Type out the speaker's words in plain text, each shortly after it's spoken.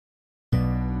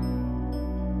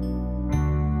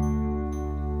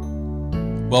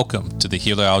Welcome to the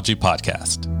Healerology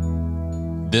Podcast.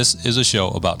 This is a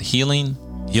show about healing,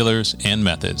 healers, and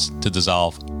methods to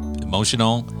dissolve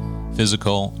emotional,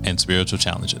 physical, and spiritual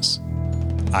challenges.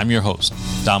 I'm your host,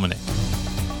 Dominic,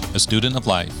 a student of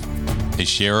life, a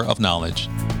sharer of knowledge,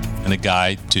 and a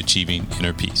guide to achieving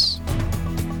inner peace.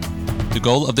 The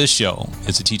goal of this show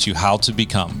is to teach you how to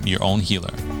become your own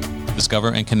healer,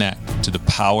 discover and connect to the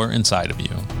power inside of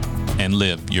you, and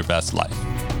live your best life.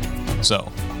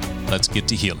 So, let's get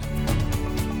to healing.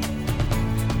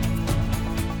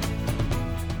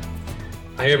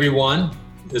 Hi, everyone.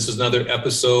 This is another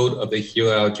episode of the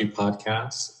Healerology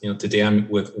Podcast. Today I'm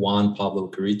with Juan, Pablo,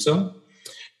 Carrizo.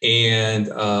 And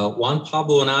Juan,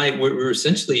 Pablo, and I, we're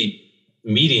essentially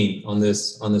meeting on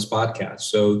this podcast.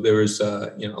 So there was,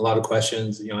 a lot of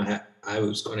questions, I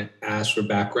was going to ask for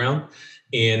background.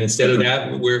 And instead of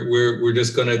that, we're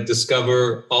just going to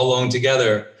discover all along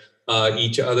together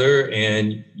each other,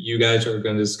 and you guys are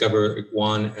going to discover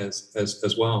Juan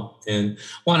as well. And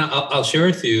Juan, I'll share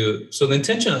with you. So the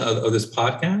intention of this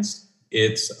podcast,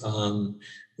 it's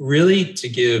really to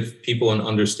give people an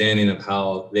understanding of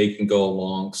how they can go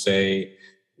along, say,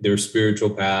 their spiritual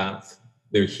path,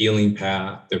 their healing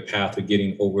path, their path of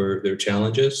getting over their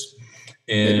challenges.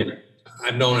 And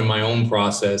I've known in my own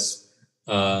process,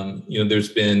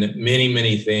 there's been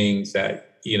many things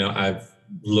that, I've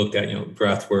looked at,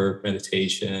 breath work,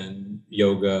 meditation,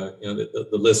 yoga, the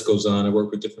list goes on. I work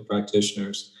with different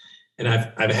practitioners, and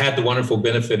I've had the wonderful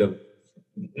benefit of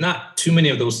not too many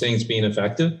of those things being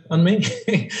effective on me,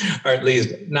 or at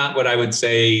least not what I would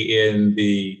say in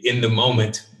the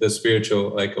moment, the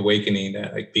spiritual awakening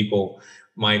that people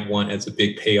might want as a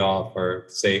big payoff, or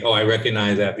say, oh, I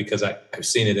recognize that because I've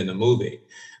seen it in a movie.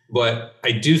 But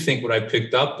I do think what I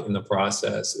picked up in the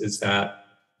process is that,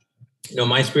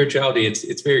 my spirituality,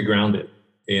 it's very grounded.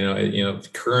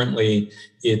 Currently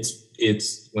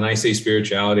it's when I say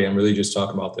spirituality, I'm really just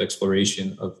talking about the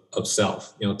exploration of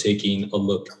self, taking a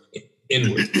look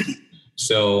inward.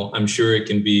 So I'm sure it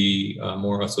can be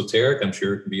more esoteric. I'm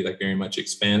sure it can be very much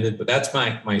expanded, but that's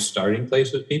my starting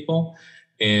place with people.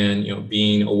 And,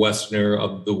 being a Westerner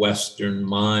of the Western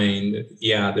mind,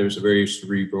 there's a very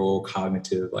cerebral,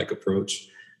 cognitive approach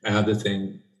I have to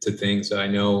things that I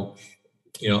know,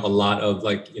 a lot of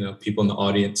people in the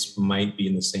audience might be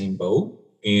in the same boat.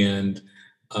 And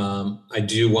I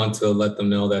do want to let them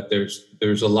know that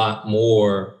there's a lot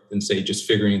more than, say, just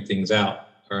figuring things out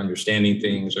or understanding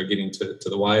things or getting to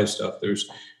the why of stuff. There's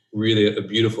really a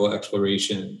beautiful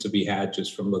exploration to be had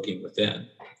just from looking within.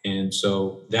 And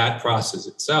so that process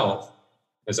itself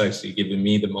has actually given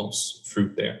me the most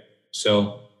fruit there.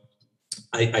 So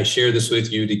I share this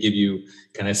with you to give you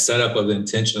kind of setup of the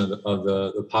intention of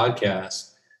the podcast.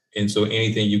 And so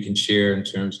anything you can share in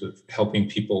terms of helping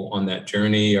people on that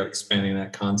journey or expanding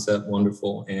that concept,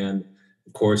 wonderful. And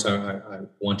of course, I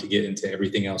want to get into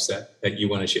everything else that you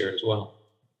want to share as well.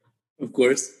 Of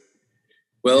course.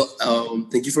 Well,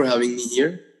 thank you for having me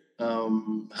here.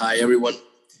 Hi, everyone.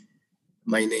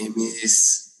 My name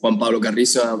is Juan Pablo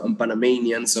Carrizo. I'm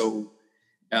Panamanian. So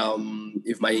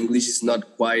if my English is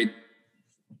not quite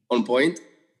on point,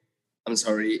 I'm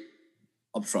sorry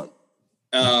up front.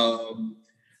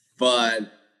 But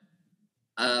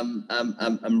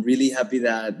I'm really happy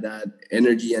that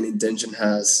energy and intention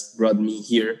has brought me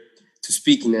here to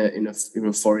speak in a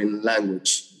foreign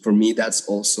language. For me, that's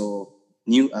also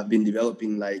new. I've been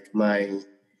developing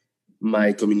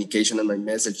my communication and my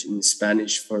message in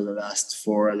Spanish for the last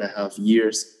 4.5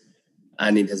 years,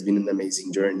 and it has been an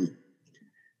amazing journey.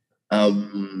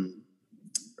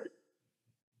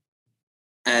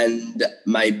 And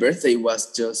my birthday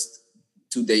was just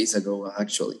 2 days ago,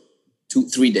 actually.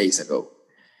 3 days ago.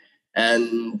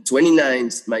 And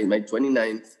my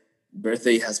 29th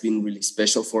birthday has been really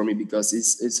special for me because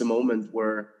it's a moment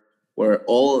where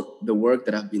all the work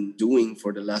that I've been doing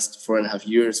for the last 4.5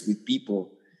 years with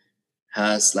people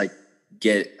has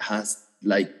get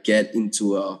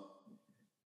into a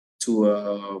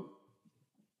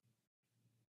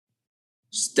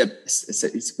step.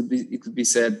 It could be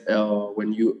said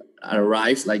when you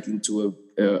arrive into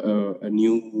a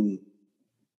new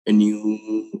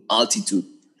altitude.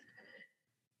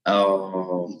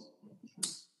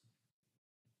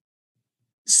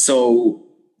 So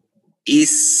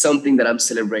it's something that I'm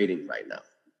celebrating right now.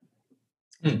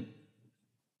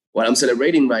 What I'm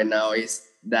celebrating right now is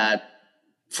that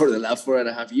for the last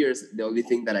 4.5 years, the only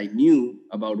thing that I knew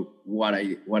about what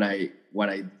I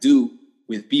do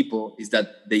with people is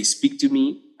that they speak to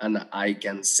me and I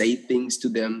can say things to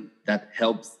them that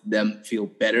help them feel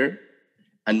better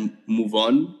and move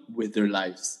on with their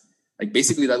lives.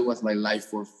 Basically, that was my life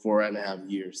for 4.5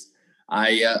 years.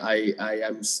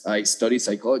 I study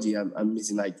psychology. I'm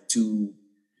missing like two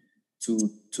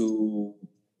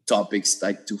topics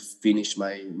like to finish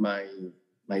my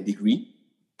degree.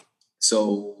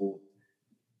 So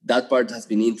that part has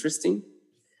been interesting,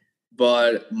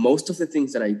 but most of the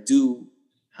things that I do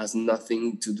has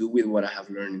nothing to do with what I have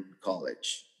learned in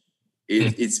college.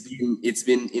 It's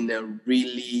been in a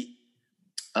really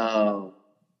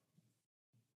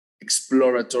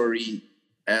exploratory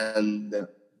and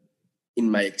in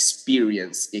my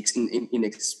experience, in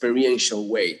experiential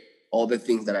way, all the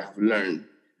things that I have learned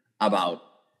about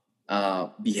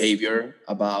behavior,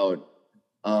 about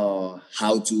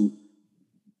how to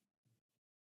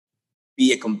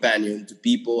be a companion to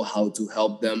people, how to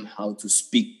help them, how to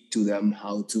speak to them,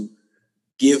 how to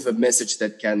give a message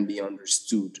that can be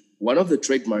understood. One of the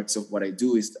trademarks of what I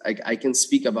do is I can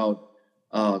speak about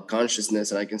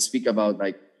consciousness, and I can speak about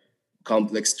like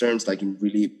complex terms like in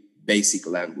really basic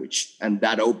language, and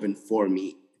that opened for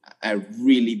me a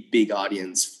really big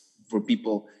audience for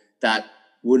people that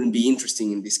wouldn't be interested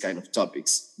in this kind of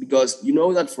topics, because you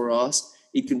know that for us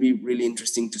it can be really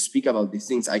interesting to speak about these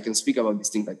things. I can speak about these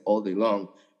things like all day long.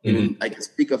 Even I can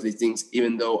speak of these things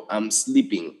even though I'm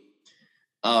sleeping.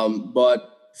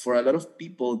 But for a lot of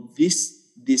people,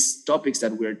 these topics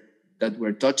that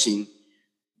we're touching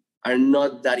are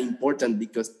not that important,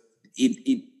 because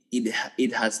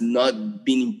it has not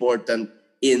been important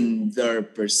in their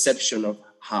perception of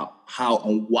how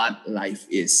and what life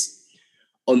is,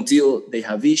 until they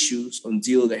have issues,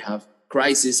 until they have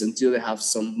crisis, until they have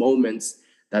some moments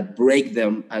that break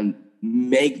them and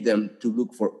make them to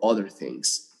look for other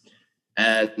things.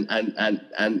 And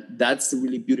that's a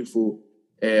really beautiful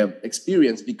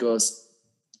experience, because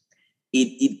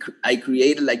I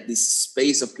created like this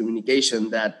space of communication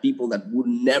that people that would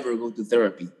never go to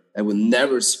therapy, I would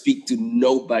never speak to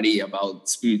nobody about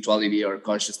spirituality or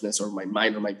consciousness or my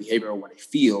mind or my behavior or what I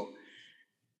feel.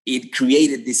 It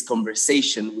created this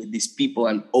conversation with these people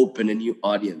and opened a new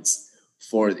audience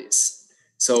for this.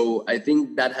 So I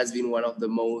think that has been one of the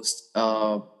most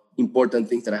important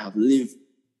things that I have lived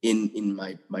in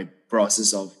my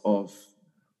process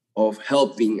of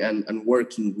helping and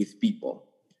working with people.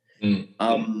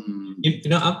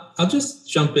 I'll just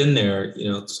jump in there.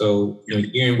 So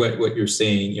hearing what you're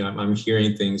saying, I'm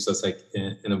hearing things that's like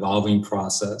an evolving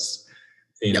process.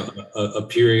 A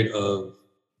period of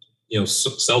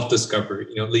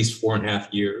self-discovery. At least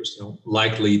 4.5 years.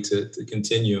 Likely to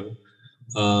continue.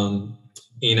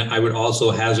 I would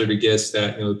also hazard a guess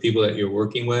that the people that you're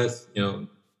working with,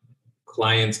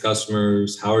 clients,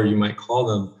 customers, however you might call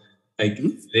them, like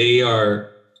they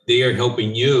are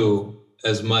helping you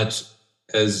as much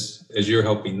as you're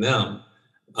helping them,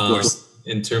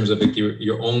 in terms of like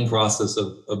your own process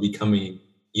of becoming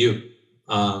you.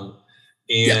 I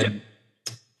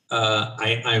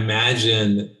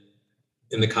imagine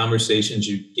in the conversations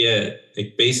you get,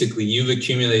 like basically you've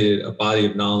accumulated a body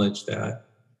of knowledge that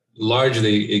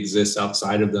largely exists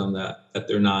outside of them that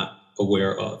they're not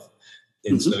aware of.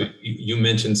 And so you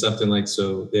mentioned something like,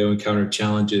 so they'll encounter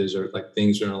challenges or like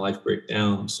things in their life break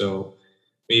down. So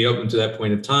maybe up until that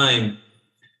point of time,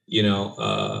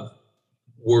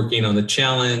 working on the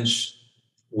challenge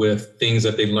with things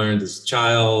that they learned as a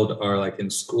child or like in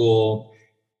school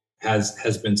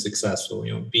has been successful.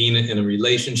 Being in a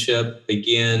relationship,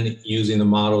 again, using the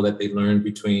model that they learned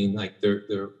between like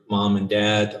their mom and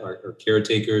dad or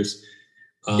caretakers.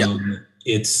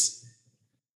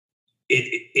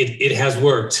 It has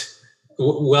worked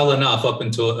well enough up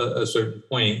until a certain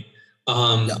point.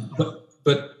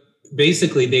 But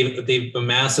basically they've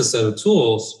amassed a set of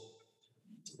tools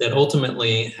that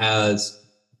ultimately has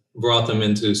brought them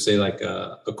into, say, like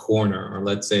a corner, or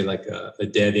let's say like a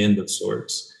dead end of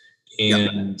sorts.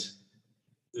 And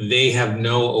they have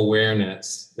no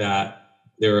awareness that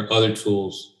there are other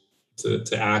tools to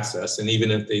access. And even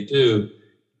if they do,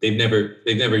 they've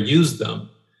never used them.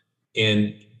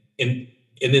 And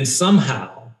then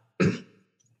somehow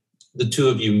the two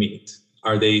of you meet,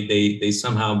 or they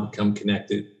somehow become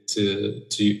connected to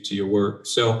your work.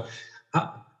 So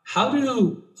how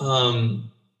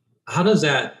does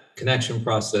that connection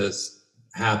process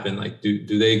happen? Like,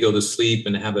 do they go to sleep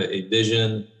and have a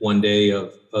vision one day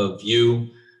of you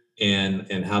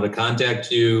and how to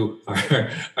contact you?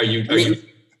 Are you?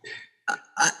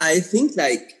 I think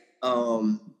like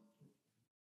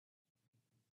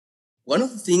one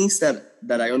of the things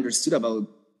that I understood about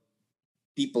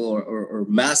people or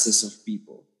masses of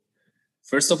people,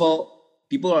 first of all,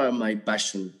 people are my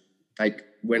passion. Like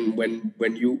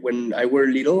when I were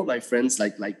little, my friends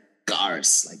like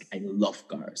cars, like I love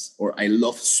cars, or I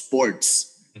love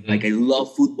sports. Mm-hmm. Like I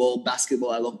love football,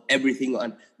 basketball, I love everything.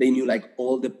 And they knew like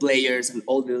all the players and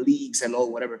all the leagues and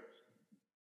all whatever.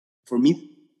 For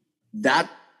me, that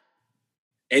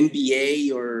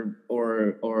NBA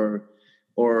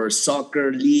or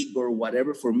soccer league or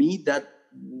whatever, for me, that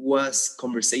was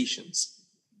conversations.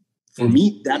 For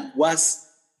me, that was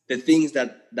the things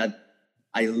that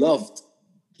I loved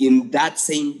in that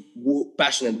same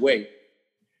passionate way.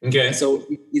 Okay. So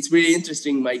it's really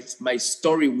interesting, my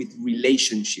story with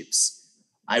relationships.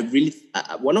 I really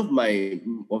one of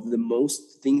the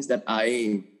most things that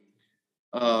I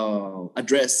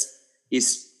address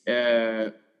is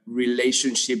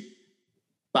relationship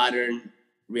pattern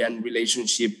and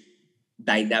relationship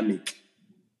dynamic.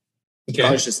 Okay.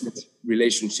 Consciousness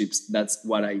relationships. That's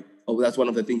one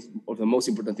of the things, or the most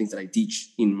important things that I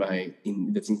teach in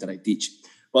the things that I teach.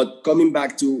 But coming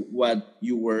back to what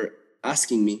you were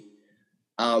asking me,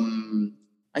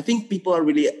 I think people are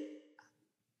really,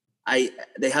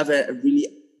 they have a really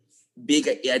big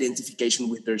identification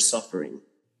with their suffering.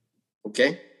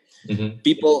 Okay, mm-hmm.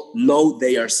 People know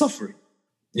they are suffering.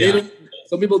 Yeah.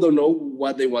 Some people don't know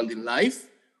what they want in life,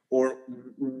 or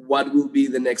what will be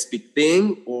the next big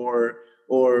thing, or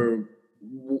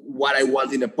what I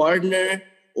want in a partner,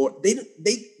 or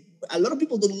a lot of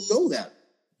people don't know that.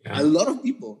 Yeah. A lot of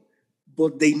people,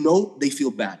 but they know they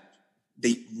feel bad.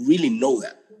 They really know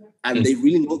that, and they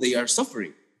really know they are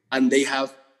suffering, and they had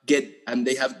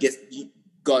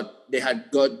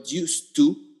got used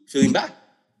to feeling bad,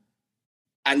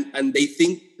 and they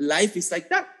think life is like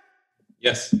that.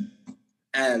 Yes.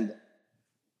 And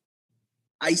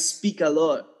I speak a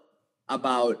lot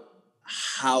about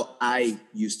how I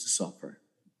used to suffer.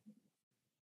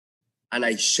 And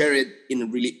I share it in a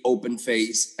really open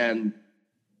face and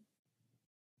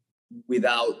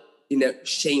in a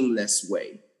shameless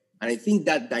way. And I think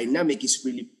that dynamic is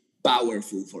really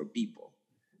powerful for people,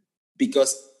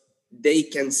 because they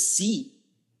can see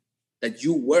that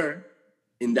you were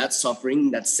in that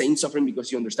suffering, that same suffering,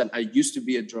 because you understand, I used to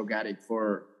be a drug addict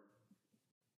for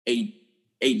eight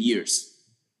years.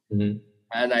 Mm-hmm.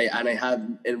 And I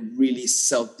had a really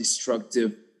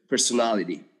self-destructive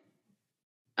personality,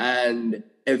 and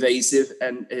evasive,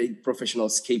 and a professional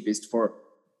escapist for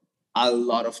a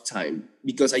lot of time,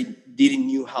 because I didn't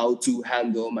knew how to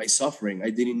handle my suffering. I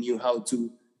didn't knew how to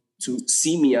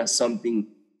see me as something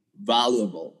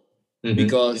valuable,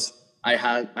 because I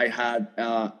had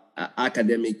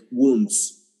academic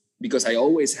wounds, because I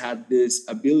always had these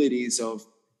abilities of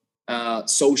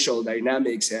social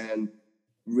dynamics and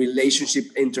relationship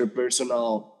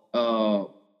interpersonal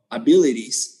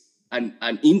abilities and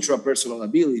intrapersonal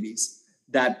abilities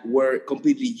that were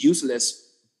completely useless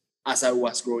as I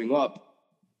was growing up.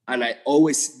 And I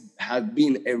always had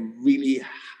been a really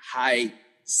high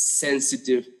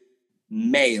sensitive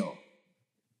male.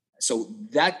 So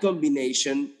that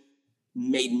combination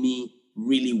made me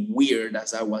really weird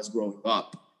as I was growing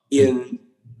up in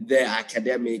the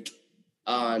academic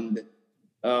and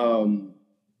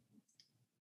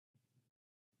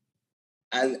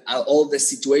all the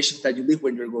situations that you live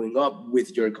when you're growing up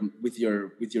with your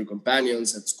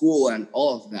companions at school and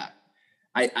all of that.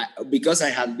 I because I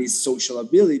had these social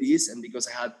abilities, and because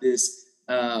I had this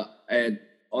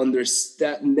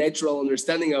natural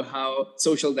understanding of how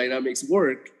social dynamics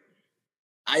work,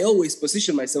 I always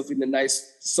position myself in a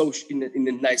nice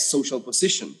social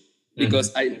position,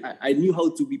 because I knew how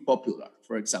to be popular.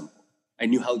 For example, I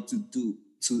knew how to do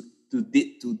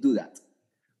that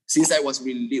since I was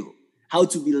really little. How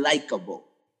to be likable.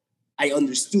 I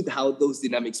understood how those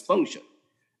dynamics function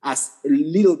as a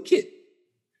little kid.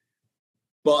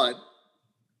 But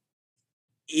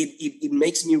it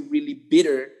makes me really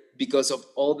bitter because of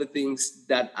all the things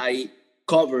that I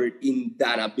covered in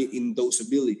those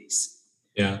abilities.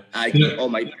 Yeah.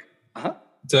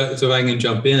 So if I can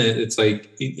jump in, it's like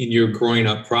in your growing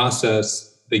up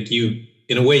process, like you,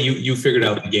 in a way, you figured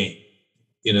out the game.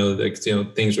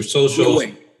 Things are social.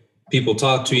 People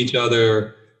talk to each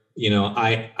other.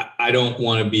 I don't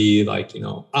want to be like,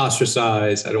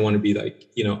 ostracized. I don't want to be like,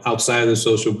 outside of the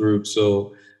social group.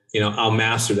 So, I'll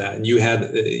master that. And you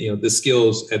had, the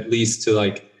skills at least to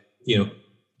like,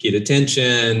 get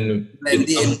attention. Blend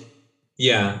in.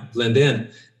 Blend in.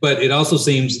 But it also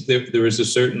seems there is a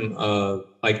certain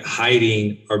like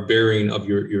hiding or burying of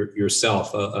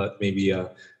yourself, maybe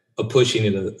a pushing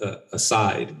it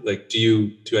aside. Like, do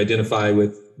you identify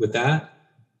with that?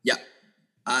 Yeah,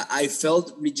 I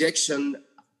felt rejection.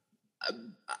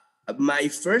 My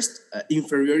first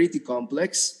inferiority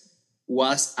complex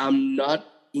was I'm not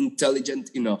intelligent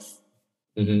enough.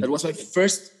 That was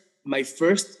my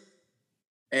first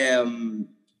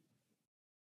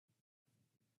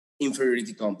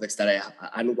inferiority complex that I have,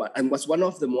 and was one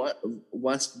of the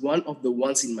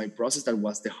ones in my process that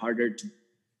was the harder to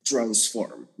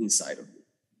transform inside of me.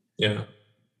 Yeah.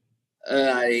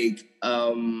 And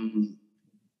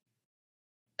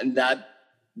that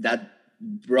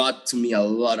brought to me a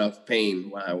lot of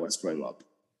pain when I was growing up.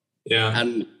 Yeah.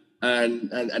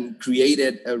 And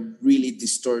created a really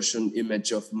distortion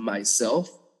image of myself,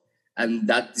 and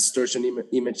that distortion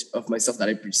image of myself that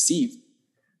I perceived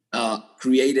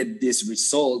created these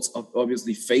results of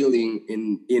obviously failing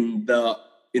in the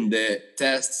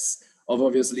tests, of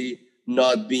obviously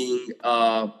not being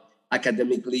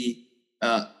academically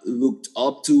looked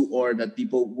up to, or that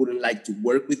people wouldn't like to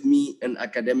work with me in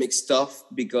academic stuff,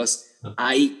 because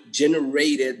I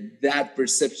generated that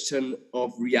perception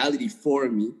of reality for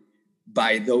me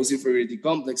by those inferiority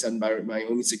complex and by my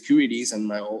own insecurities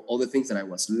and all the things that I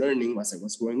was learning as I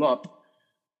was growing up.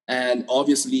 And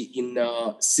obviously in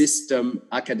a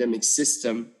academic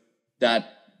system that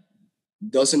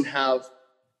doesn't have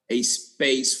a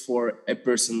space for a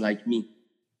person like me.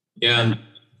 Yeah. And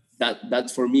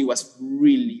that for me was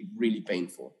really, really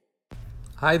painful.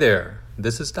 Hi there,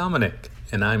 this is Dominic,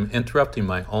 and I'm interrupting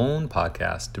my own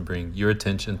podcast to bring your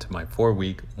attention to my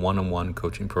 4-week one-on-one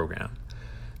coaching program.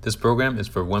 This program is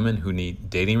for women who need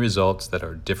dating results that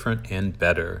are different and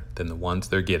better than the ones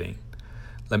they're getting.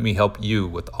 Let me help you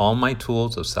with all my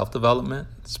tools of self-development,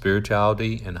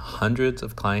 spirituality, and hundreds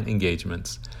of client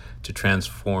engagements to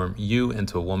transform you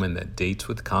into a woman that dates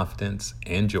with confidence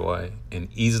and joy and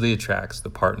easily attracts the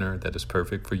partner that is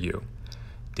perfect for you.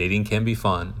 Dating can be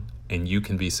fun, and you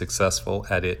can be successful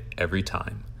at it every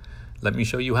time. Let me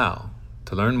show you how.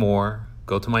 To learn more,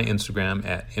 go to my Instagram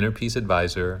at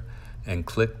InnerPeaceAdvisor and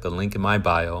click the link in my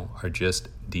bio, or just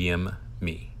DM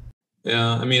me.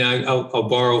 Yeah, I mean, I'll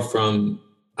borrow from,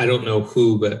 I don't know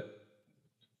who, but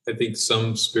I think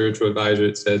some spiritual advisor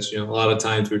that says, a lot of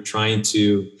times we're trying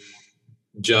to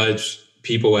judge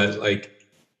people as like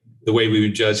the way we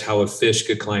would judge how a fish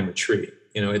could climb a tree.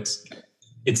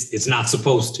 It's not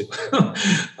supposed to.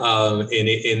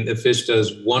 And the fish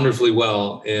does wonderfully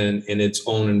well in its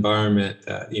own environment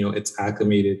that, it's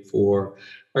acclimated for,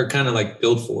 or kind of like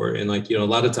built for. And like, a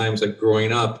lot of times, like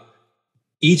growing up,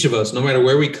 each of us, no matter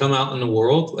where we come out in the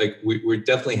world, like we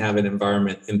definitely have an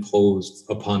environment imposed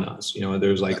upon us.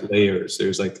 There's like layers.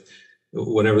 There's like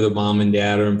whatever the mom and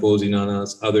dad are imposing on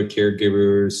us, other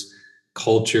caregivers,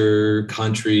 culture,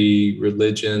 country,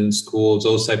 religion, schools,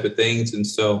 those type of things. And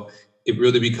so it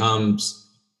really becomes,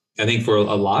 I think for a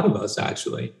lot of us,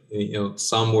 actually,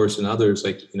 some worse than others,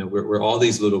 like, we're all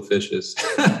these little fishes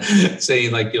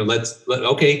saying like, it's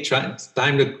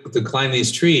time to climb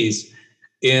these trees.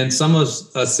 And some of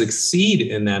us succeed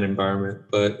in that environment.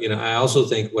 But, I also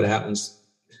think what happens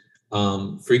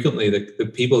frequently,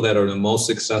 the people that are the most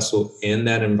successful in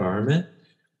that environment,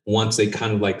 once they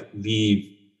kind of like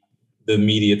leave the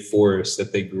immediate forest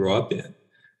that they grew up in,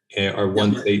 or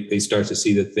once they start to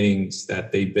see the things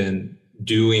that they've been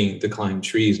doing to climb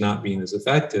trees not being as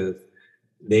effective,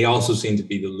 they also seem to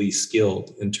be the least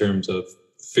skilled in terms of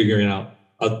figuring out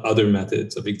other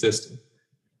methods of existing.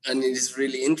 And it is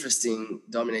really interesting,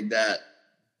 Dominic, that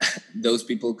those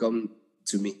people come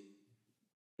to me.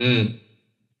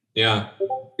 Yeah.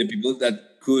 The people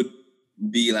that could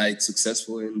be like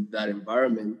successful in that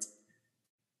environment,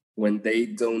 when they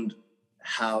don't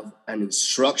have an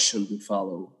instruction to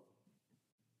follow,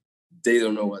 they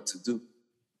don't know what to do.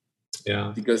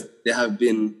 Yeah. Because they have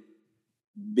been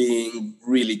being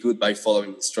really good by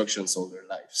following instructions all their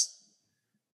lives.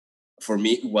 For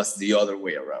me, it was the other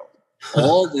way around.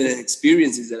 All the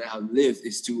experiences that I have lived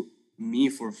is to me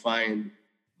for find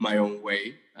my own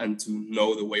way and to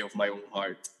know the way of my own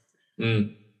heart.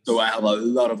 So I have a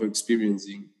lot of experience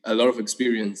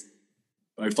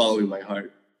by following my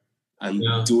heart and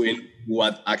doing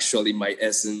what actually my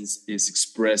essence is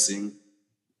expressing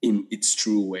in its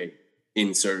true way,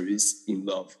 in service, in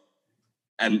love.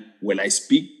 And when I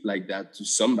speak like that to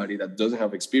somebody that doesn't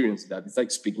have experience that, it's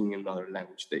like speaking in another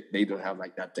language. They don't have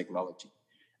like that technology.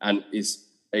 And it's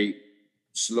a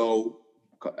slow,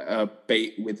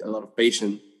 with a lot of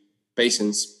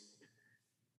patience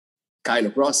kind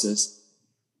of process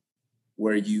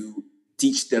where you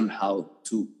teach them how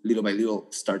to, little by little,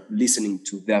 start listening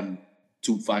to them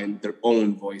to find their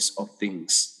own voice of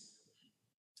things.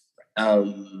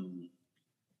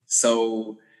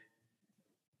 So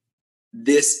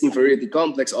this inferiority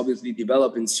complex obviously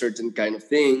developed in certain kind of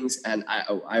things, and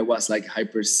I was like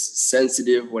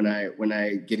hypersensitive when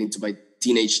I get into my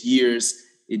teenage years.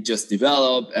 It just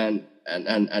developed and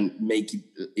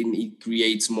it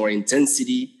creates more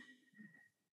intensity.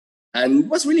 And it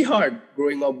was really hard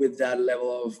growing up with that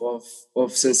level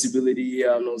of sensibility,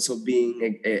 and also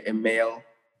being a male,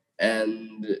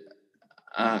 and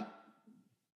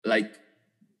like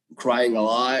crying a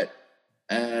lot,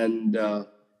 and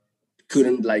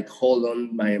couldn't like hold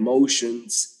on my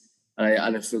emotions. And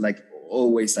I feel like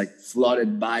always like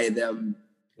flooded by them.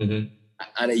 Mm-hmm.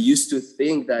 And I used to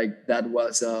think that that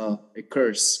was a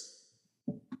curse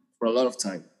for a lot of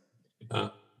time.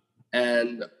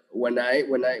 And when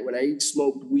I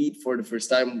smoked weed for the first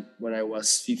time when I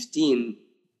was 15,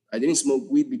 I didn't smoke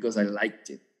weed because I liked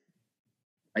it.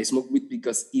 I smoked weed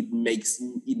because it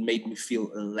made me feel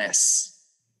less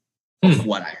of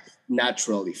what I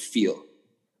naturally feel.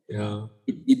 Yeah.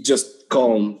 It just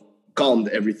calmed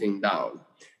everything down.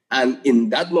 And in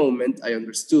that moment, I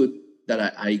understood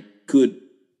that I could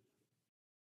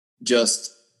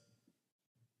just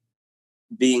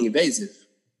being evasive.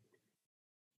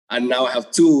 And now I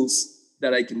have tools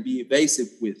that I can be evasive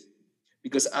with.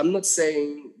 Because I'm not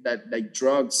saying that like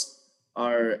drugs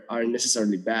are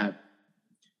necessarily bad.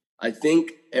 I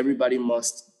think everybody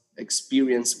must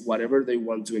experience whatever they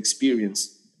want to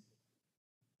experience.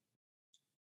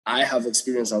 I have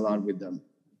experienced a lot with them.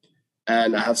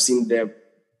 And I have seen the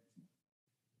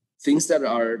things that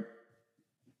are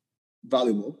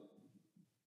valuable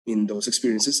in those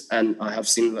experiences. And I have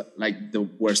seen like the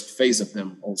worst phase of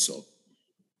them also.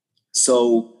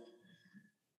 So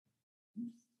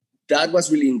that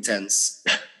was really intense.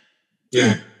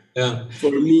 Yeah. Yeah.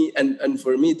 For me, and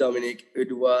for me, Dominic,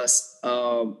 it was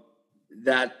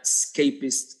that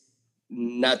escapist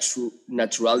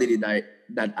naturality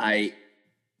that I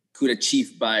could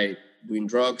achieve by doing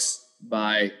drugs,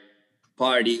 by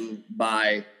partying,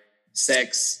 by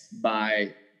sex,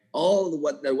 by all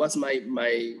what that was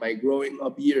my growing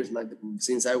up years,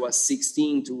 since I was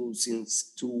 16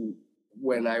 to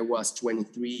when I was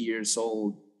 23 years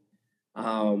old.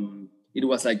 It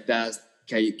was like that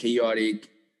chaotic,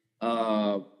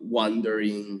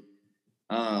 wandering,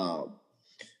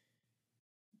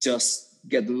 just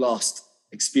get lost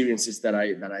experiences that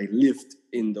I lived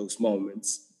in those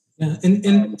moments. Yeah,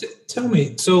 and tell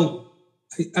me, so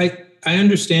I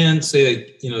understand, say,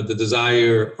 like, the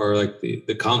desire or like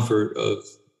the comfort of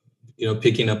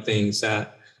picking up things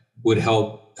that would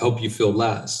help you feel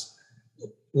less.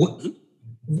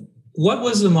 What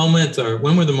was the moment, or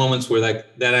when were the moments where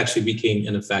that actually became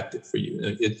ineffective for you?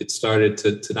 It started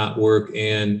to not work,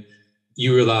 and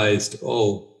you realized,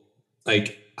 oh,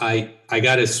 like I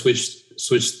got to switch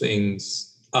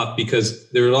things up, because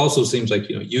there also seems like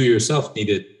you yourself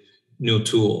needed new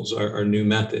tools or new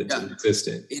methods in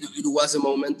existing. It was a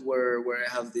moment where I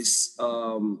have this.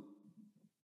 I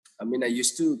mean, I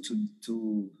used to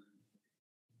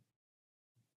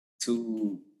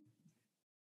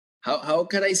how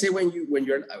can I say when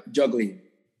you're juggling?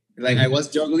 Like I was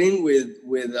juggling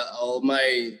with all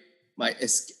my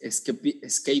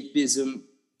escapism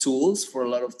tools for a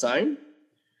lot of time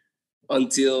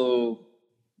until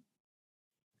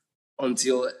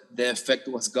the effect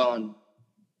was gone.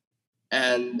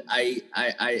 And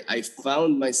I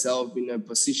found myself in a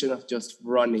position of just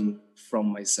running from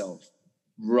myself,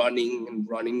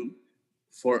 running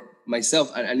for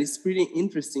myself. And it's pretty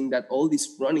interesting that all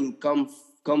this running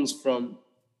comes from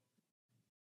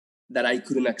that I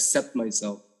couldn't accept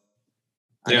myself.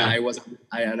 And I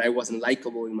wasn't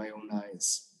likable in my own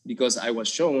eyes, because I was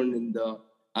shown in the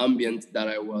ambient that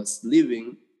I was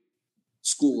living,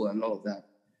 school and all of that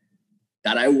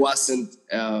I wasn't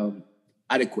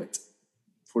adequate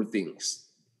for things,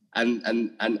 and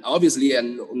obviously,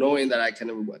 and knowing that I kind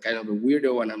of a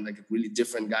weirdo, and I'm like a really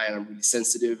different guy, and I'm really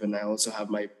sensitive, and I also have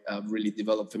my really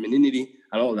developed femininity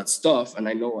and all that stuff, and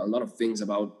I know a lot of things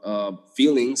about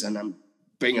feelings, and I'm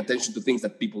paying attention to things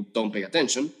that people don't pay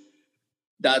attention.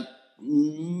 That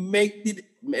made it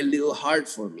a little hard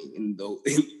for me in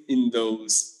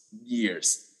those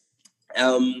years.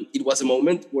 It was a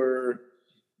moment where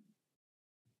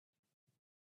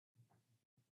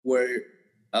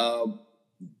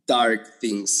dark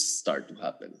things start to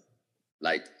happen.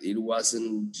 Like it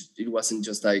wasn't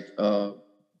just like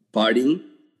partying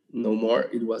no more.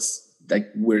 It was like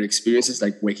weird experiences,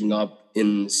 like waking up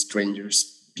in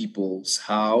people's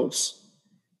house.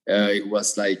 It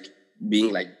was like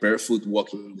being like barefoot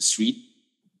walking in the street,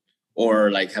 or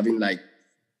like having like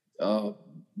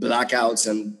blackouts,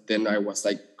 and then I was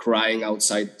like crying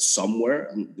outside somewhere,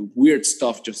 and the weird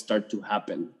stuff just started to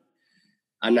happen.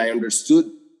 And I understood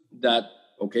that,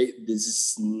 okay, this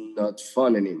is not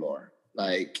fun anymore.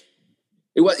 Like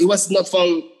it was not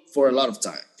fun for a lot of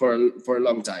time, for a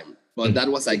long time, but that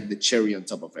was like the cherry on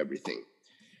top of everything.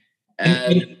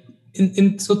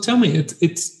 And so tell me,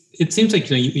 it's it seems like,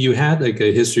 you had like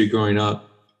a history growing up.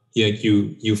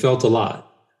 You felt a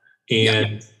lot,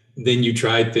 and then you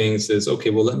tried things as, okay,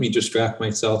 well, let me distract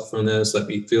myself from this. Let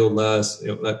me feel less,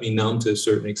 let me numb to a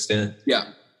certain extent.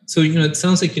 Yeah. So, it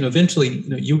sounds like, eventually,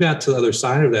 you got to the other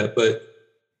side of that, but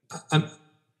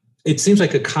it seems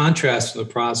like a contrast in the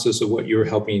process of what you're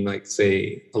helping, like,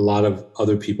 say, a lot of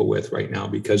other people with right now,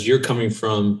 because you're coming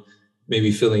from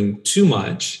maybe feeling too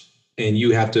much, and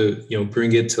you have to,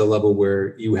 bring it to a level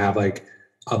where you have like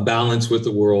a balance with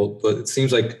the world. But it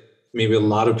seems like maybe a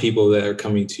lot of people that are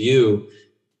coming to you,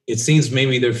 it seems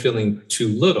maybe they're feeling too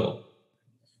little,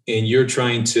 and you're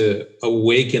trying to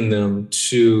awaken them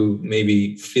to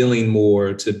maybe feeling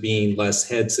more, to being less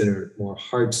head-centered, more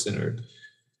heart-centered.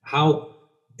 How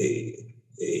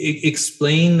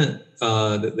explain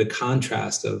the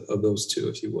contrast of those two,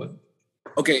 if you would.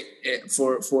 Okay,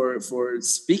 for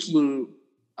speaking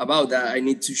about that, I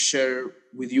need to share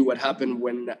with you what happened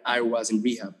when I was in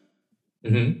rehab.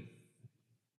 Mm-hmm.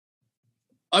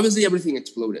 Obviously, everything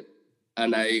exploded,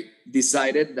 and I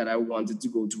decided that I wanted to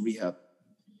go to rehab.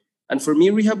 And for me,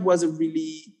 rehab was a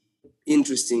really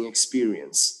interesting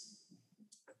experience,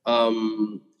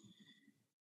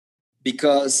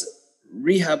 because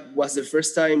rehab was the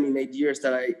first time in 8 years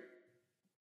that I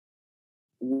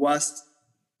was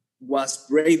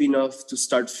brave enough to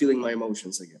start feeling my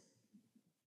emotions again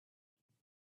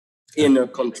in a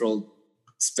controlled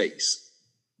space.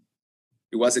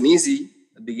 It wasn't easy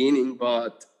at the beginning,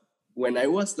 but when I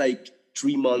was like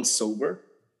 3 months sober,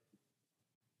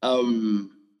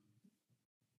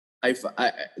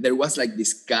 there was like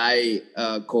this guy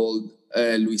called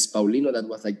Luis Paulino that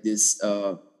was like this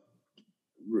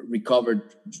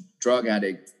recovered drug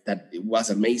addict that it was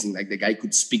amazing. Like the guy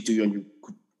could speak to you and you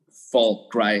could fall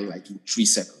crying like in 3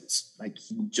 seconds. Like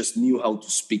he just knew how to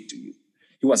speak to you.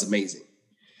 He was amazing.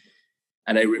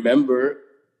 And I remember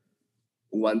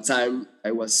one time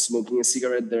I was smoking a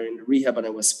cigarette there in the rehab and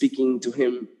I was speaking to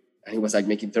him and he was like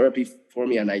making therapy for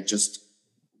me and I just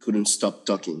couldn't stop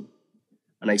talking.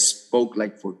 And I spoke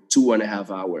like for 2.5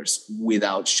 hours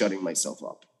without shutting myself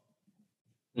up.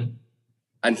 Mm-hmm.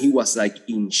 And he was like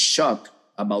in shock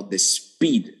about the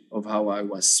speed of how I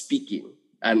was speaking.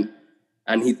 And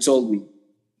he told me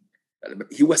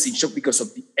he was in shock because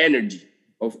of the energy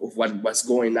of what was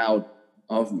going out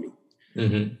of me.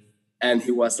 Mm-hmm. And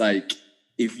he was like,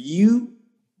 if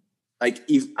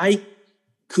I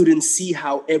couldn't see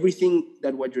how everything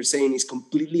that what you're saying is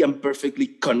completely and perfectly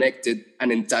connected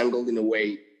and entangled in a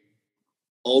way,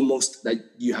 almost like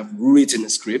you have written a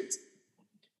script,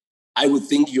 I would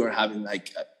think you're having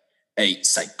like a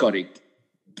psychotic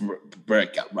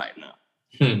breakout right now.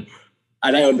 And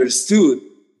I understood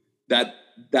that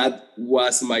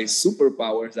was my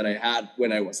superpowers that I had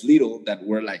when I was little that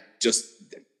were like just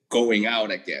going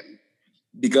out again.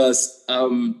 Because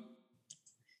I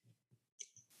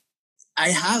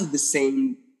have the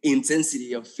same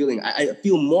intensity of feeling. I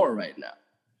feel more right now.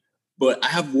 But I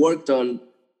have worked on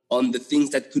the things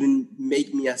that couldn't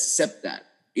make me accept that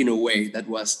in a way that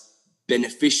was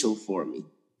beneficial for me.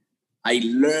 I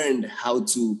learned how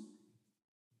to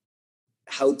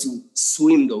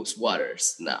swim those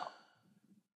waters now.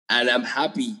 And I'm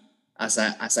happy as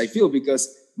I feel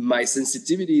because my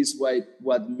sensitivity is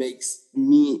what makes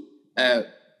me a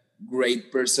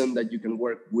great person that you can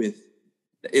work with.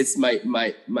 It's my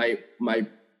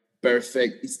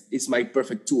perfect, it's my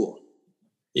perfect tool.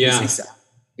 Yeah.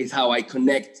 It's how I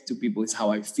connect to people. It's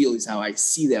how I feel. It's how I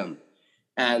see them.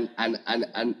 And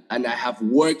I have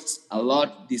worked a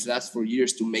lot these last 4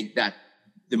 years to make that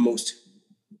the most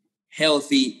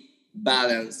healthy,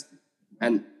 balanced,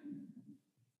 and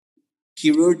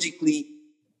chirurgically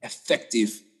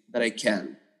effective that I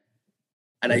can.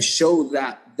 And I show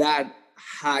that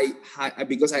high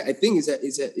because I think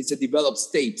it's a developed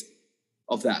state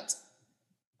of that.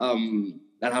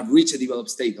 That have reached a developed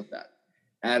state of that.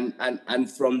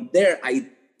 And from there I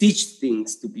teach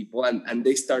things to people and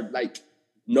they start like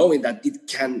knowing that it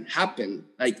can happen,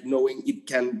 like knowing it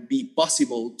can be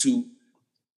possible to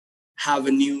have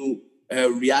a new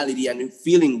reality, a new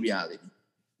feeling reality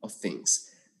of things.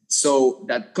 So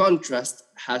that contrast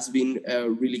has been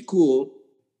really cool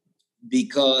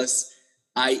because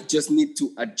I just need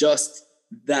to adjust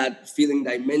that feeling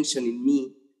dimension in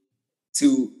me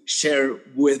to share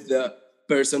with the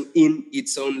person in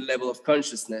its own level of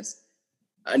consciousness.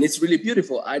 And it's really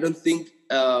beautiful. I don't think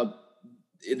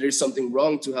there's something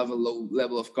wrong to have a low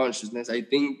level of consciousness. I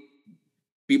think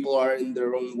people are in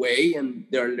their own way and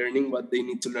they're learning what they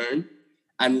need to learn.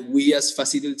 And we as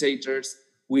facilitators,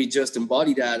 we just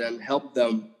embody that and help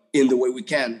them in the way we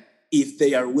can if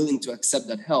they are willing to accept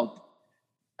that help.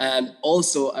 And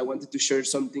also, I wanted to share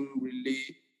something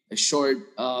really short,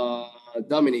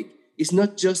 Dominic. It's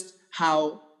not just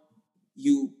how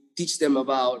you teach them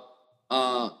about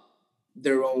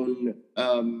their own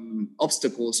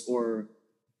obstacles or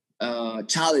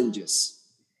challenges,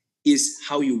 is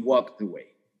how you walk the way.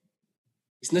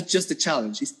 It's not just a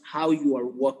challenge, it's how you are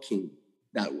walking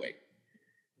that way.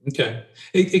 Okay.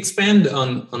 Expand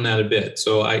on that a bit.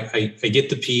 So I get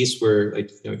the piece where,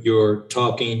 like, you're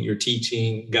talking, you're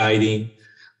teaching, guiding.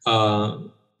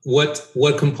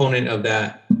 What component of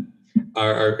that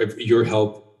are your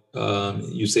help,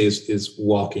 you say is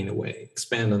walking away?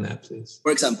 Expand on that, please.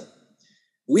 For example,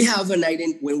 we have an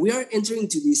identity when we are entering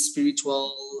into this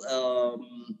spiritual,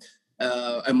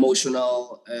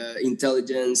 emotional,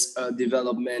 intelligence,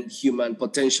 development, human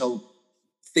potential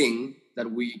thing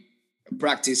that we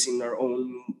practice in our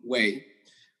own way.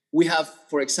 We have,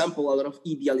 for example, a lot of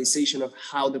idealization of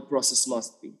how the process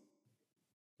must be,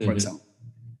 for example.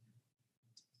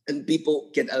 And people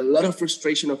get a lot of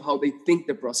frustration of how they think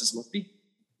the process must be.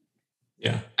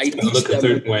 Yeah, it's got to look a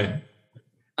certain way.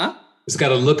 Huh? It's got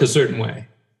to look a certain way.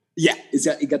 Yeah,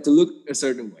 it got to look a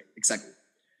certain way, exactly.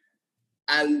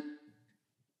 And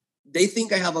they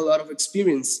think I have a lot of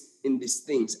experience in these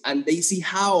things, and they see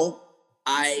how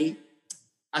I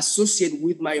associate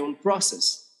with my own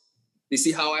process. They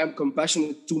see how I am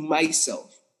compassionate to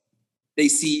myself. They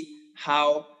see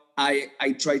how I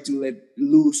try to let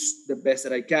loose the best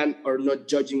that I can, or not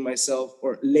judging myself,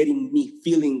 or letting me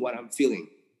feeling what I'm feeling.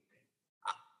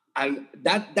 And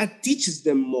that teaches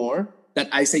them more that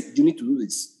I say, you need to do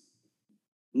this.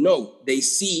 No, they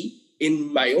see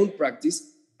in my own practice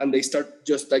and they start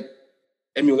just like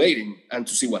emulating and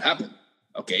to see what happened.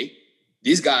 Okay,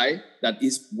 this guy that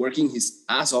is working his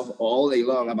ass off all day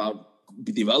long about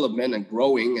development and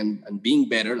growing and being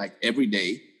better like every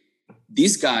day,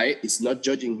 this guy is not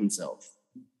judging himself.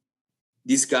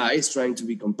 This guy is trying to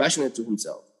be compassionate to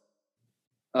himself.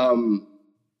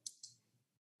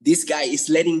 This guy is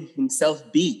letting himself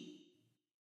be.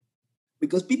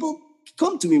 Because people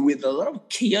come to me with a lot of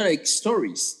chaotic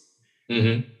stories.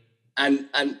 Mm-hmm.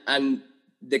 And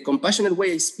the compassionate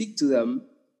way I speak to them,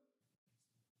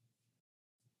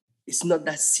 it's not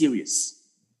that serious.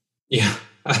 Yeah,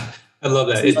 I love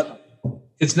that.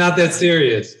 It's not that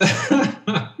serious.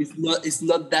 It's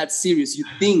not that serious. You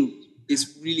think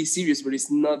it's really serious, but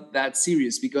it's not that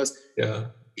serious because okay,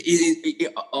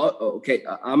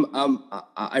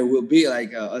 I will be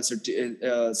like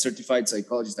a certified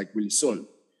psychologist like really soon.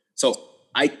 So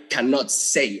I cannot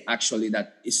say actually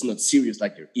that it's not serious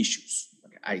like your issues.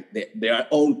 Okay,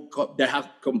 they have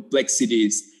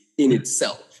complexities in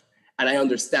itself, and I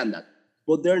understand that,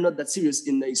 but they're not that serious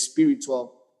in a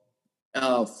spiritual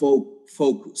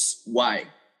focus. Why?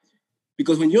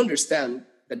 Because when you understand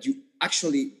that you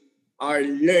actually are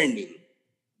learning,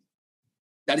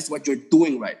 that is what you're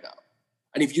doing right now.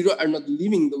 And if you are not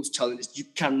living those challenges, you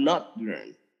cannot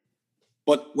learn.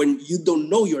 But when you don't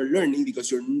know you're learning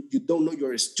because you don't know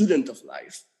you're a student of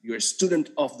life, you're a student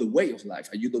of the way of life,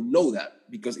 and you don't know that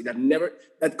because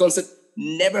that concept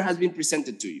never has been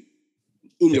presented to you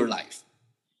in your life.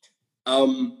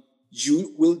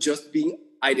 You will just be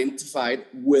identified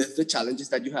with the challenges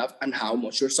that you have and how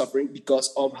much you're suffering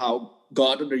because of how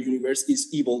God or the universe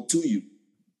is evil to you.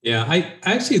 Yeah, I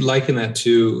actually liken that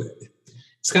to,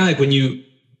 it's kind of like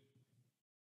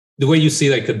the way you see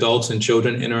like adults and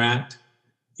children interact.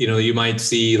 You might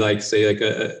see like, say like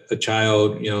a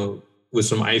child, with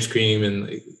some ice cream,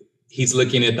 and he's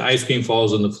looking at the ice cream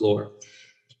falls on the floor,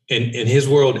 and his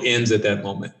world ends at that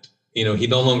moment. He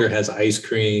no longer has ice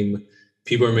cream.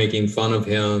 People are making fun of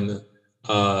him.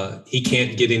 He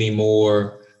can't get any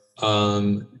more.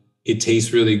 It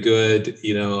tastes really good.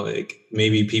 Like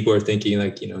maybe people are thinking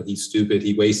like, he's stupid.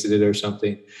 He wasted it or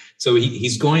something. So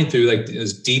he's going through like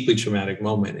this deeply traumatic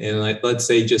moment. And like, let's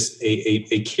say just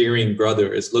a caring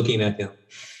brother is looking at him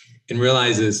and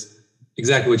realizes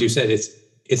exactly what you said.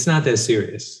 It's not that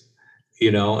serious.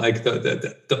 Like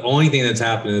the only thing that's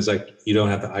happened is like, you don't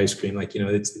have the ice cream. Like,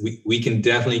 we can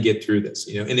definitely get through this,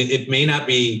 and it may not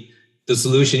be the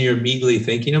solution you're immediately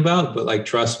thinking about, but like,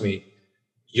 trust me,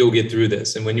 you'll get through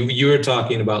this. And when you were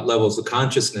talking about levels of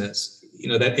consciousness,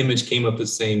 that image came up at the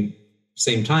same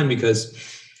time, because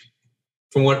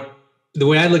the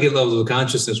way I look at levels of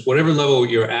consciousness, whatever level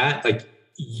you're at, like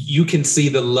you can see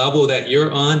the level that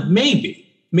you're on. Maybe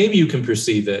you can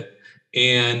perceive it.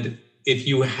 And if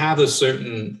you have a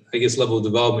certain, I guess, level of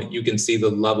development, you can see the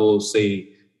level, say,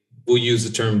 we'll use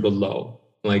the term below,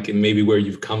 like, and maybe where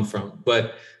you've come from.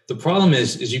 But the problem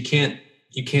is you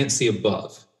can't see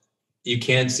above. You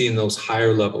can't see in those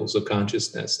higher levels of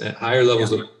consciousness. At higher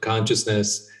levels of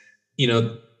consciousness,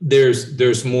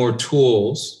 there's more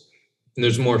tools and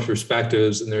there's more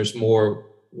perspectives and there's more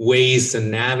ways to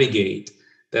navigate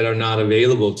that are not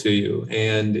available to you.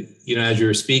 And, as you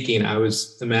were speaking, I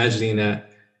was imagining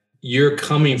that you're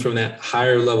coming from that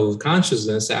higher level of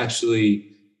consciousness to actually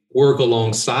work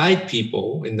alongside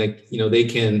people, and that, they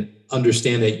can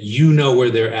understand that where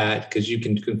they're at because you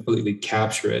can completely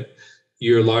capture it.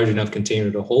 You're a large enough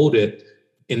container to hold it.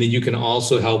 And then you can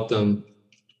also help them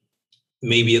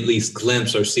maybe at least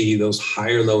glimpse or see those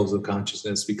higher levels of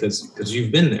consciousness because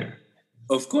you've been there.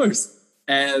 Of course.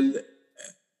 And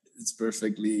it's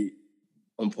perfectly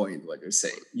on point what you're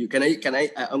saying. I'm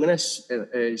going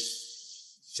to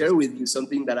share with you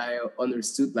something that I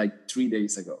understood like 3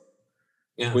 days ago.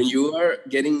 Yeah. When you are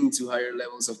getting into higher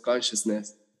levels of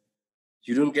consciousness,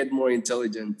 you don't get more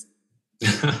intelligent.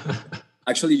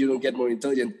 Actually, you don't get more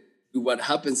intelligent. What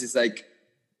happens is like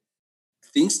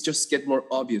things just get more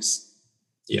obvious.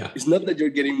 Yeah. It's not that you're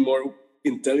getting more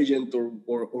intelligent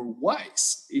or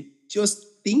wise. It just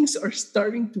things are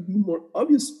starting to be more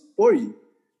obvious for you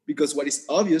because what is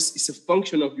obvious is a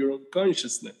function of your own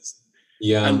consciousness.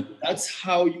 Yeah. And that's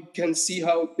how you can see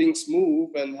how things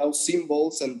move and how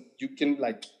symbols, and you can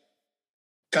like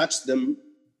catch them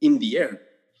in the air.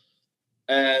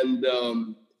 And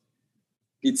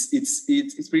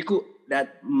it's pretty cool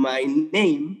that my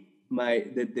name,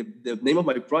 the name of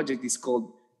my project is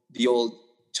called The Old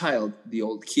Child, The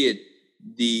Old Kid,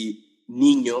 the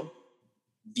Niño,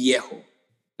 Viejo.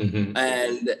 Mm-hmm.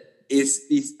 And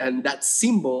and that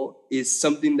symbol is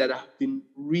something that I've been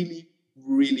really,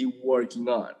 really working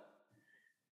on.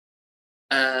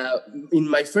 In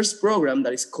my first program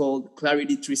that is called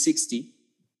Clarity 360,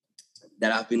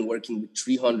 that I've been working with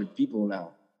 300 people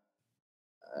now.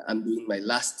 I'm doing my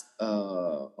last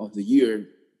of the year,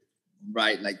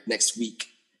 right, like next week.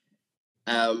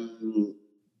 I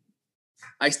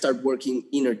start working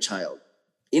inner child.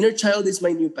 Inner child is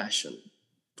my new passion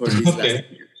for this last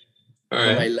year. All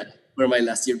right. For my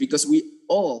last year, because we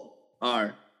all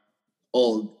are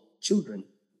old children,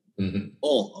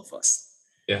 all of us.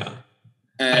 Yeah.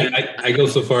 And I go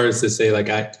so far as to say, like,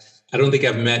 I don't think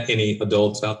I've met any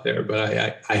adults out there, but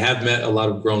I have met a lot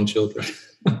of grown children.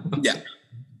 Yeah,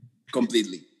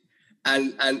 completely.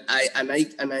 And I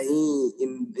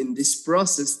in this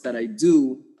process that I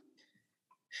do,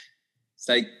 it's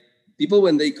like people,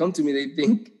 when they come to me, they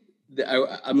think that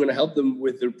I'm going to help them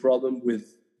with their problem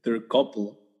with their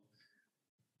couple.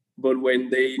 But when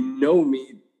they know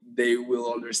me, they will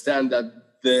understand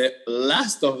that the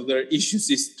last of their issues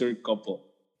is their couple.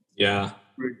 Yeah.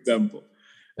 For example.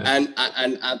 Yeah. And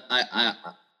I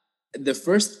the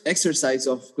first exercise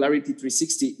of Clarity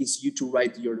 360 is you to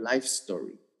write your life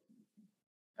story.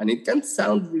 And it can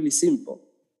sound really simple.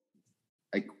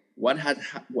 Like what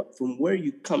from where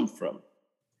you come from.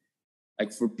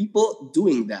 Like for people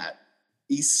doing that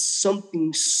is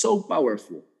something so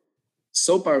powerful,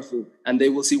 and they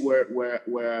will see where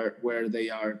they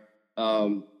are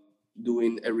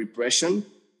doing a repression,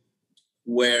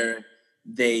 where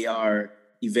they are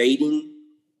evading,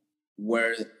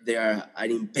 where they are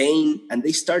in pain, and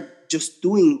they start just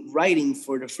writing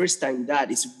for the first time. That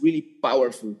is really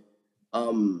powerful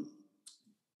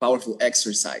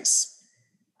exercise.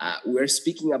 We're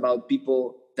speaking about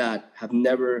people that have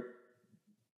never.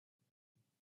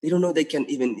 They don't know they can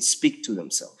even speak to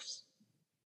themselves.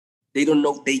 They don't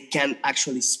know they can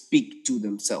actually speak to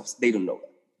themselves. They don't know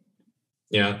that.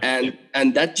 Yeah.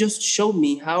 And that just showed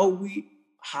me how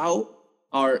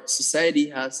our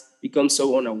society has become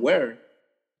so unaware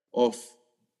of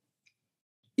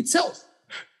itself.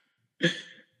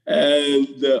 And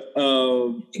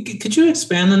could you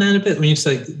expand on that a bit? When you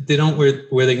say they don't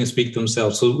where they can speak to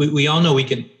themselves. So we all know we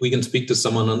can speak to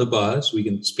someone on the bus. We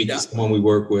can speak to someone we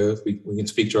work with. We can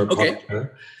speak to our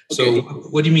partner. So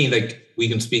what do you mean, like we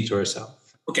can speak to ourselves?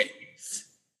 Okay.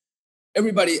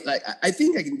 Everybody, like I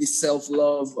think like in this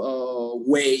self-love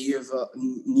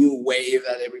new wave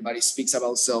that everybody speaks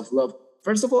about self-love.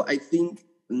 First of all, I think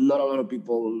not a lot of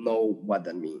people know what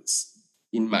that means,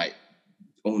 in my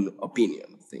own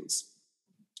opinion of things.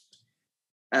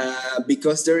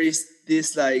 Because there is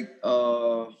this like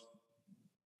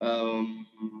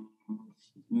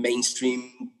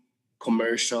mainstream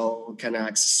commercial kind of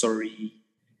accessory,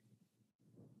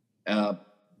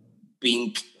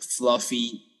 pink,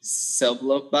 fluffy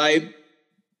self-love vibe,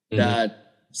 that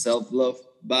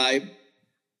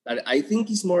I think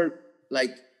is more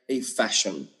like a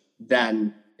fashion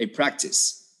than a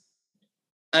practice.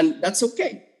 And that's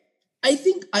okay. I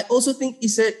also think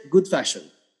it's a good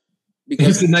fashion. Because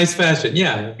it's a nice fashion,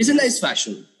 yeah. It's a nice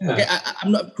fashion. Yeah. Okay,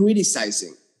 I'm not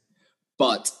criticizing.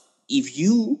 But if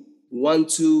you want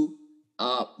to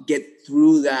get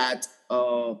through that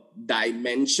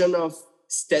dimension of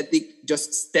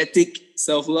static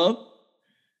self-love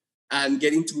and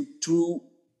get into true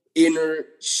inner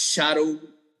shadow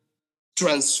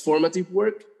transformative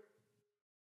work,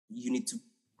 you need to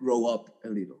grow up a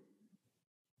little.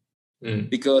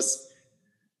 Because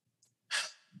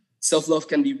self-love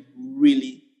can be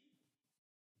really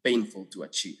painful to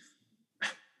achieve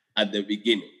at the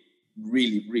beginning.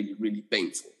 Really, really, really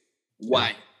painful.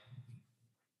 Why?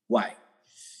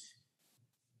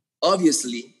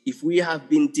 Obviously, if we have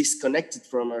been disconnected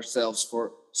from ourselves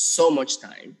for so much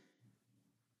time,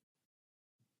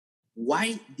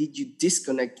 why did you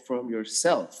disconnect from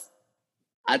yourself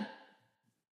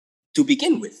to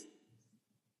begin with?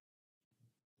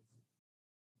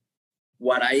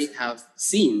 What I have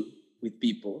seen with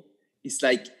people is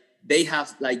like they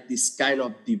have like this kind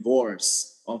of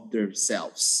divorce of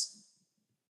themselves.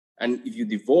 And if you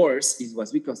divorce, it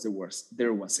was because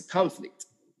there was a conflict.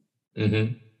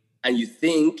 Mm-hmm. And you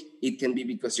think it can be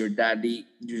because your dad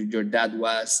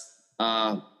was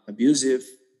abusive,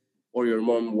 or your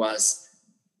mom was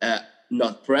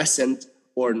not present,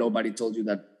 or nobody told you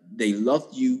that they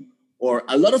loved you, or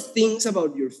a lot of things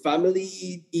about your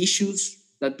family issues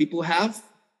that people have.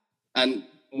 And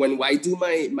when I do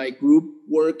my group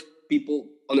work, people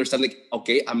understand like,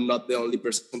 okay, I'm not the only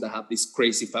person that have this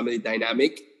crazy family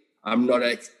dynamic. I'm not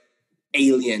an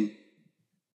alien.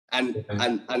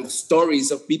 And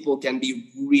stories of people can be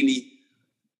really...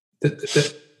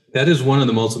 That is one of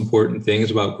the most important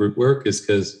things about group work, is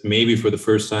because maybe for the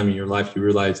first time in your life, you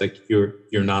realize like you're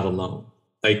not alone.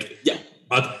 Like, yeah,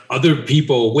 other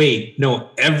people,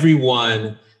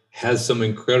 everyone has some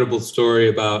incredible story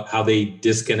about how they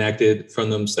disconnected from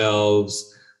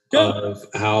themselves, of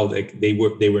how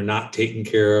they were not taken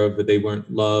care of, but they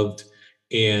weren't loved.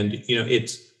 And,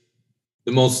 it's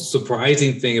the most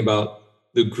surprising thing about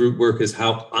the group work is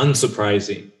how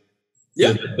unsurprising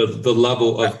the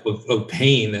level of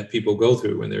pain that people go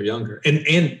through when they're younger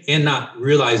and not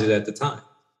realize it at the time.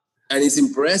 And it's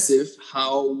impressive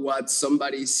how what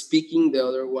somebody is speaking, the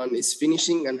other one is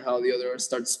finishing, and how the other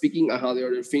starts speaking and how the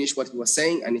other finished what he was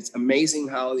saying. And it's amazing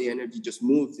how the energy just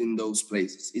moves in those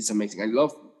places. It's amazing. I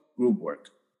love group work.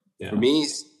 Yeah. For me,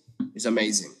 it's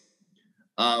amazing.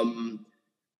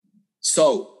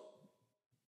 So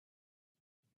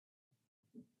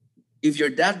if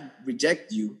your dad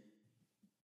rejects you,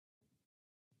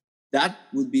 that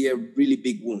would be a really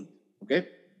big wound, okay?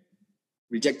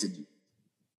 Rejected you.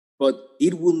 But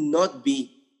it will not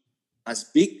be as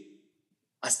big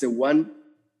as the one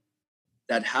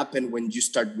that happened when you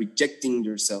start rejecting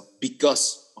yourself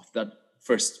because of that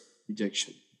first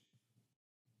rejection.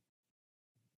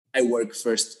 I work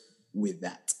first with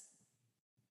that.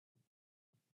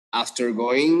 After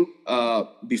going,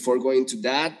 before going to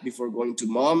dad, before going to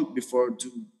mom, before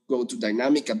to go to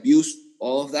dynamic abuse,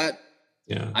 all of that,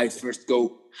 I first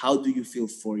go, how do you feel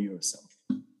for yourself?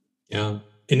 Yeah.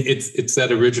 And it's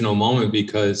that original moment,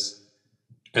 because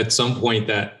at some point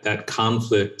that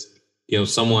conflict,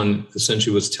 someone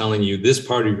essentially was telling you this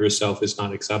part of yourself is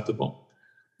not acceptable.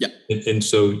 Yeah. And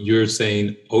so you're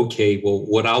saying, okay, well,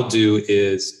 what I'll do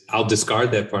is I'll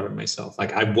discard that part of myself.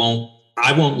 Like I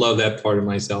won't love that part of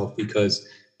myself because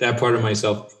that part of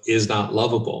myself is not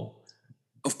lovable.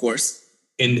 Of course.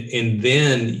 And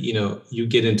then, you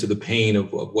get into the pain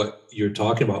of what you're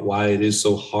talking about, why it is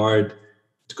so hard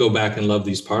to go back and love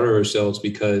these part of ourselves,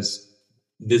 because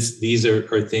these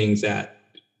are things that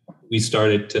we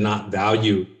started to not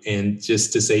value, and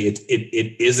just to say it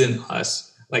isn't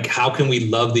us. Like, how can we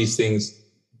love these things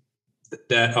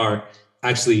that are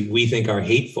actually, we think are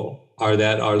hateful, or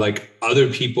that are like other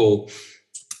people,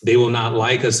 they will not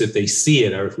like us if they see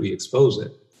it or if we expose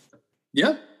it.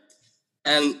 Yeah.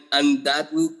 And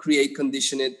that will create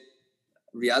conditioned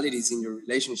realities in your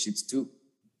relationships too,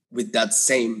 with that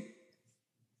same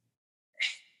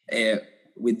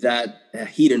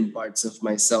hidden parts of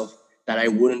myself that I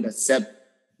wouldn't accept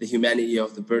the humanity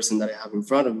of the person that I have in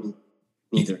front of me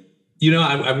neither.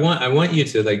 I want you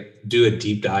to like do a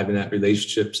deep dive in that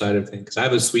relationship side of things, because I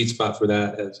have a sweet spot for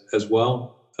that as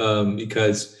well.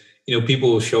 Because,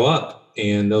 people will show up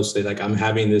and they'll say like, I'm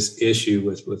having this issue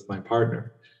with my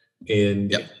partner.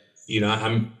 And,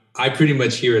 I pretty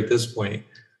much hear at this point,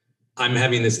 I'm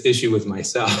having this issue with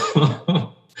myself.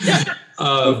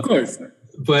 Of course.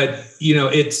 But,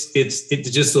 it's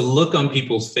just the look on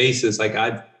people's faces. Like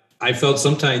I felt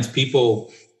sometimes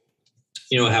people,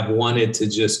 have wanted to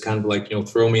just kind of like,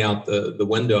 throw me out the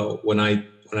window when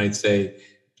I'd say,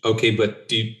 okay,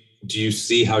 but do you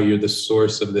see how you're the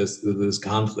source of this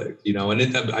conflict? You know,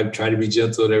 and I've tried to be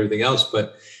gentle and everything else,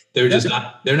 but they're just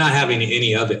they're not having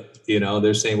any of it. You know,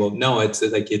 they're saying, well, no, it's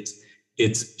like it's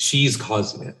she's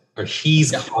causing it or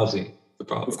he's causing the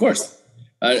problem. Of course,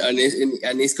 and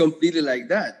it's completely like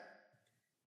that.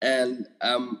 And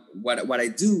what I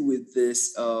do with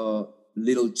this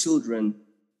little children,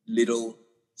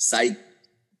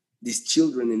 these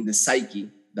children in the psyche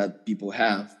that people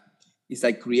have, is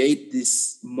I create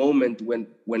this moment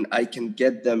when I can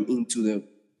get them into the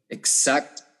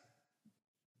exact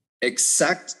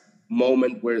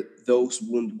moment where those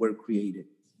wounds were created.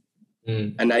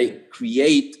 And I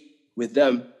create with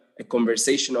them a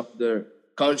conversation of their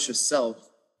conscious self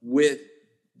with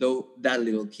that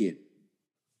little kid.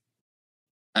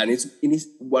 And it is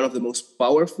one of the most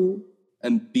powerful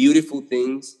and beautiful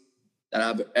things that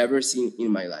I've ever seen in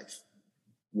my life.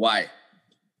 Why?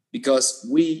 Because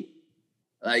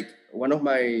one of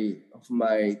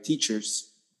my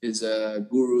teachers is a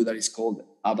guru that is called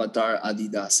Avatar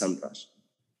Adida Samraj.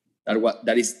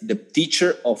 That is the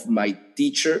teacher of my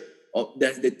teacher.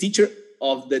 That's the teacher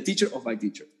of the teacher of my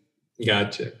teacher.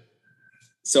 Gotcha.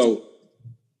 So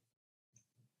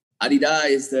Adida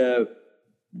is the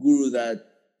guru that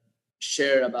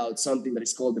shared about something that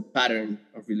is called the pattern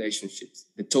of relationships,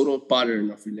 the total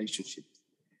pattern of relationships.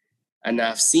 And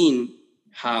I've seen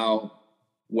how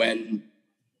when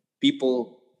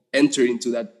people enter into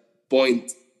that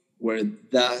point where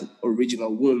that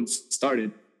original wound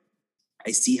started,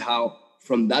 I see how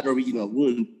from that original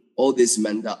wound, all this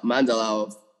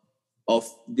mandala of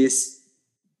this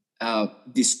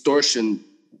distortion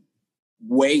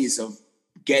ways of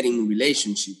getting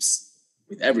relationships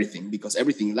with everything, because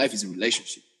everything in life is a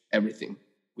relationship. Everything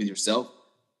with yourself,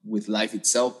 with life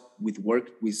itself, with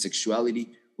work, with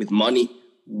sexuality, with money,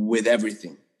 with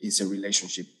everything is a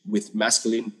relationship, with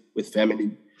masculine, with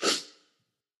feminine.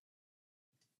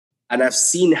 And I've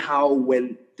seen how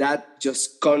when that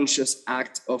just conscious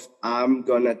act of I'm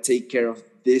gonna take care of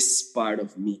this part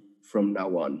of me from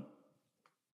now on,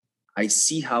 I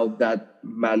see how that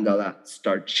mandala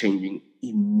starts changing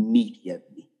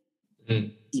immediately.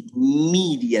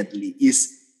 Immediately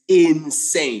is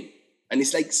insane. And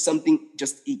it's like something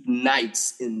just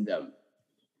ignites in them,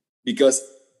 because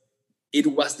it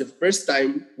was the first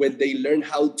time when they learned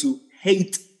how to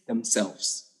hate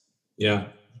themselves. Yeah.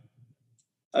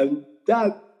 And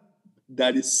that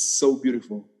is so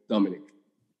beautiful, Dominic.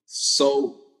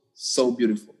 So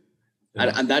beautiful.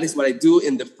 Yeah. And that is what I do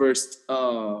in the first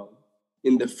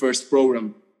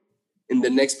program. In the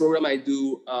next program, I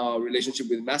do relationship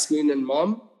with masculine and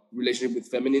mom, relationship with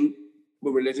feminine,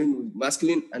 relationship with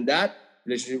masculine and dad,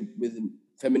 relationship with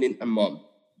feminine and mom.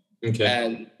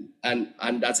 Okay.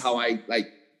 And that's how I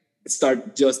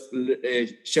start just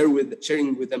sharing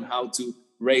with them how to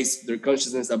raise their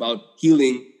consciousness about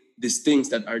healing these things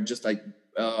that are just like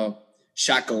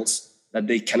shackles that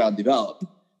they cannot develop.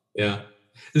 Yeah.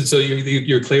 So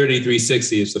your Clarity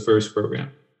 360 is the first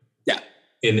program. Yeah.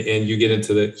 And you get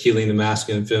into the healing the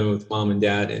masculine and feminine with mom and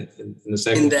dad in the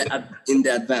second. In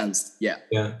the advanced, yeah.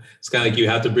 Yeah. It's kind of like you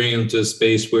have to bring them to a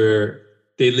space where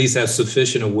they at least have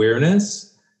sufficient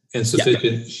awareness and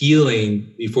sufficient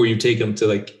healing before you take them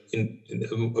to in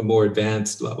a more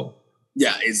advanced level.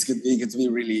 Yeah, it gets to be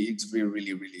really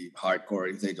hardcore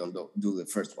if they don't do the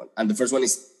first one. And the first one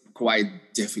is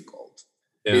quite difficult.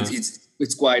 Yeah.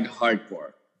 It's quite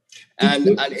hardcore.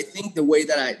 And I think the way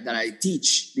that I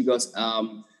teach, because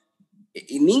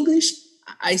in English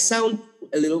I sound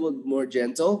a little bit more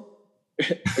gentle.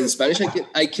 In Spanish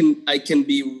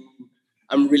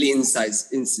I'm really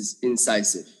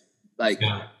incisive.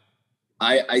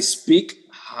 I speak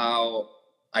how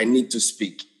I need to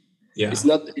speak. Yeah.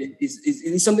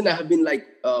 It's something that I have been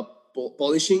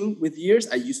polishing with years.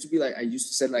 I used to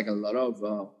say a lot of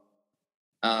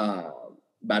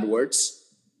bad words,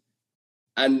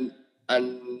 and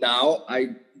now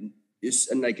I use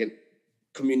a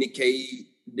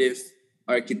communicative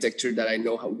architecture that I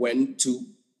know when to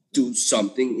do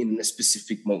something in a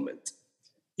specific moment.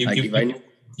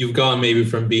 You've gone maybe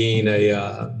from being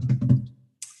a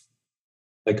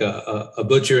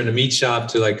butcher in a meat shop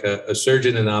to a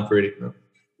surgeon in an operating room.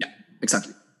 Yeah,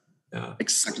 exactly. Yeah.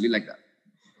 Exactly like that.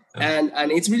 Yeah.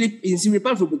 And it's really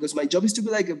powerful, because my job is to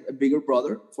be like a bigger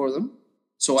brother for them.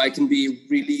 So I can be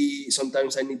really,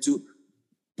 sometimes I need to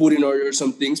put in order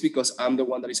some things because I'm the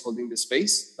one that is holding the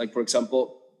space. Like, for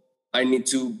example, I need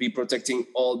to be protecting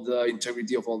all the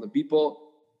integrity of all the people.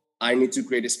 I need to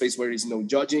create a space where there is no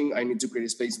judging. I need to create a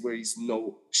space where there is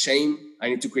no shame. I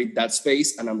need to create that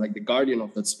space, and I'm like the guardian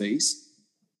of that space.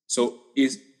 So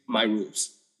it's my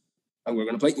rules. and we're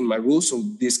going to play in my rules, so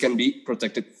this can be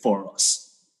protected for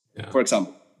us, for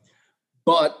example.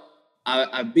 But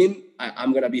I'm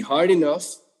going to be hard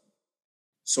enough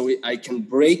so I can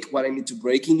break what I need to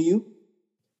break in you,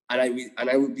 and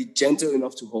I will be gentle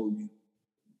enough to hold you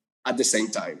at the same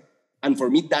time. And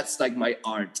for me, that's like my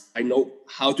art. I know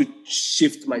how to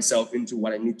shift myself into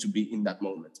what I need to be in that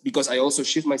moment, because I also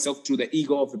shift myself through the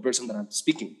ego of the person that I'm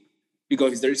speaking.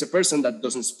 Because if there is a person that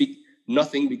doesn't speak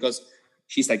nothing because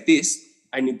she's like this,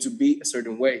 I need to be a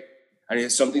certain way. And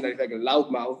it's something that is like a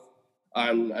loud mouth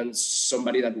and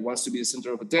somebody that wants to be the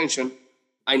center of attention,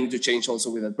 I need to change also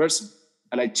with that person.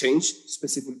 And I change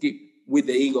specifically with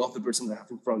the ego of the person that I have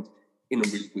in front in a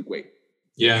really quick way.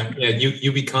 Yeah.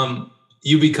 You become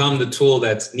the tool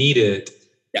that's needed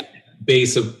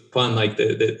based upon like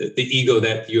the ego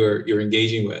that you're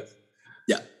engaging with.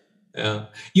 Yeah.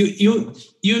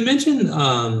 You mentioned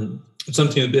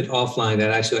something a bit offline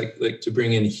that I actually like to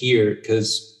bring in here,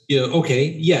 because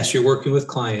yes, you're working with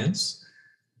clients,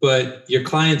 but your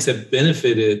clients have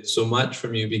benefited so much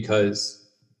from you because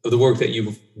of the work that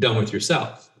you've done with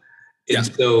yourself. And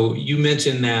so you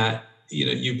mentioned that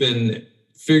you've been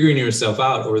figuring yourself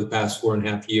out over the past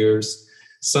 4.5 years.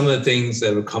 Some of the things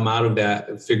that have come out of that,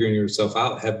 of figuring yourself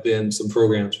out, have been some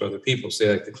programs for other people,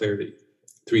 say like the Clarity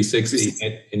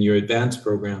 360 and your advanced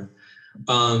program.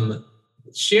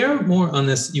 Share more on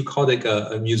this. You called it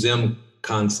a museum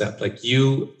concept. Like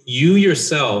you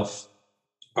yourself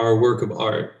are a work of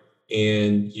art,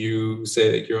 and you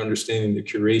say that you're understanding the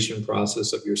curation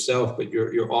process of yourself, but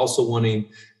you're also wanting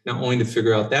not only to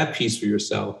figure out that piece for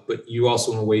yourself, but you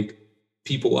also want to wake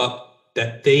people up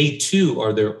that they too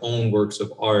are their own works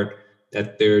of art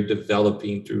that they're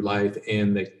developing through life,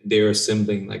 and that they're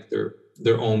assembling like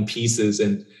their own pieces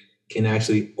and can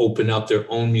actually open up their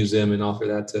own museum and offer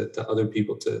that to other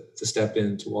people to step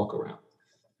in, to walk around.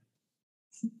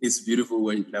 It's beautiful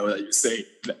when now that you say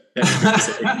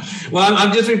that. Well,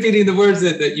 I'm just repeating the words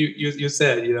that you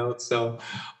said, so,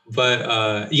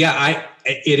 but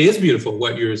it is beautiful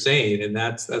what you're saying. And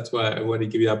that's why I want to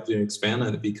give you the opportunity to expand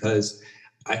on it, because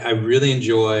I really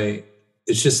enjoy,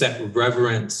 it's just that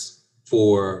reverence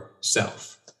for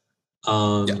self.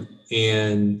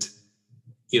 And,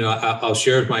 I'll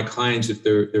share with my clients if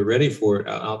they're ready for it.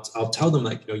 I'll tell them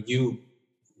like,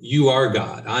 you are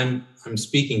God. I'm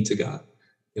speaking to God.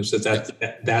 So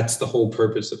that's the whole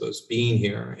purpose of us being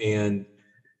here. And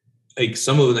like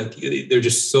some of them, they're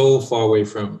just so far away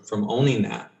from owning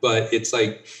that. But it's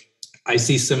like, I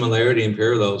see similarity and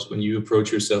parallels when you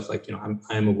approach yourself like,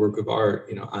 I'm a work of art.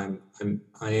 I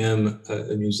am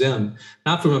a museum,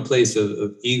 not from a place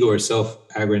of ego or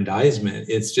self-aggrandizement.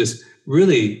 It's just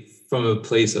really from a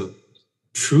place of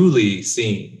truly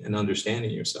seeing and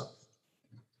understanding yourself.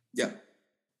 Yeah.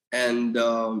 And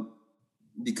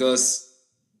because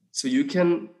so you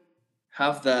can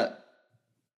have that,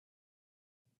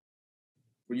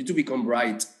 for you to become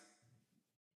right,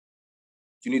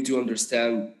 you need to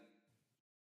understand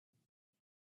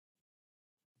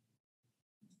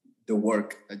the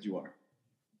work that you are,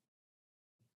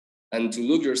 and to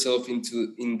look yourself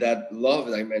in that love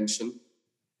dimension,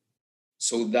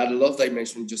 so that love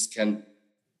dimension just can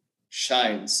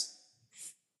shines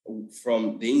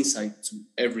from the inside to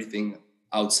everything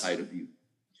outside of you.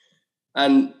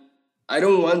 And I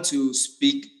don't want to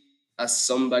speak as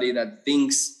somebody that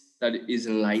thinks that is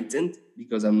enlightened,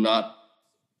 because I'm not.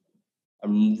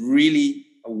 I'm really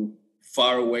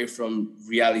far away from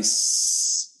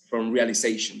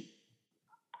realization.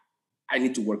 I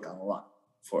need to work a lot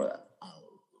for that. A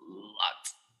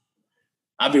lot.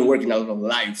 I've been working a lot of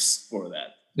lives for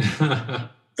that.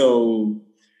 So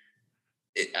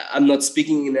I'm not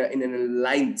speaking in an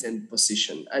enlightened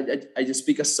position. I just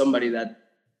speak as somebody that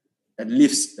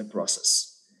lives the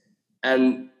process,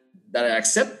 and that I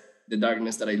accept the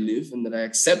darkness that I live, and that I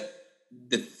accept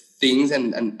the things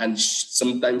and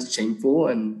sometimes shameful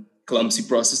and clumsy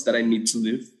process that I need to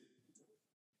live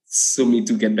for me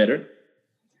to get better.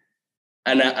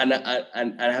 And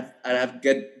I have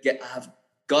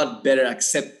got better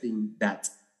accepting that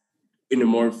in a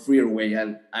more freer way,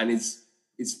 and it's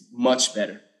much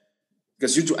better,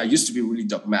 because I used to be really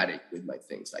dogmatic with my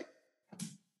things, like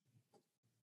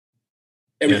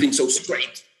everything's so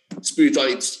straight,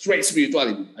 straight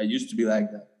spirituality. I used to be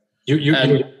like that.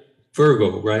 You're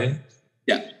Virgo, right?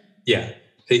 Yeah. Yeah.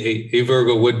 A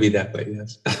Virgo would be that way,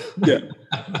 yes.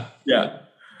 Yeah.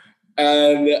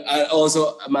 And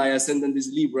also my ascendant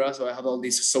is Libra, so I have all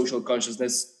this social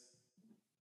consciousness,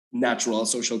 natural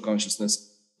social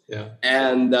consciousness. Yeah.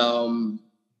 And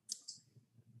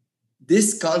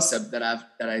this concept that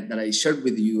I shared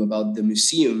with you about the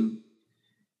museum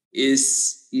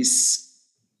is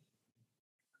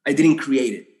I didn't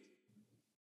create it.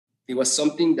 It was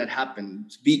something that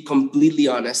happened. To be completely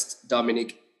honest,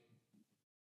 Dominic,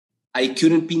 I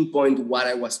couldn't pinpoint what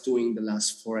I was doing the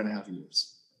last 4.5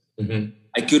 years. Mm-hmm.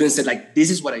 I couldn't say like, this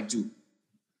is what I do.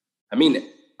 I mean,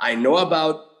 I know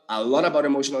about a lot about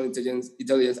emotional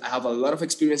intelligence. I have a lot of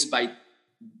experience by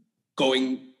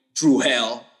going through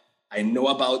hell. I know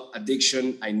about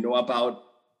addiction. I know about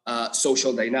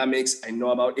social dynamics. I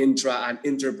know about intra and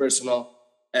interpersonal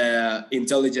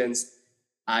intelligence.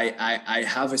 I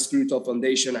have a spiritual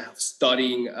foundation. I have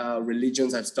studying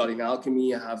religions. I've studied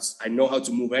alchemy. I know how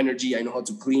to move energy. I know how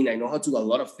to clean. I know how to do a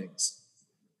lot of things.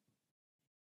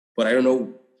 But I don't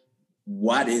know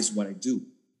what I do.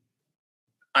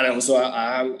 And also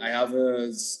I have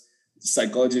a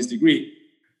psychologist degree.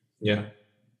 Yeah.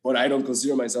 But I don't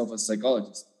consider myself a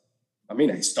psychologist. I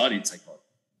mean, I studied psychology.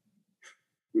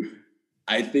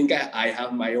 I think I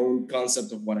have my own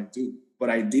concept of what I do, but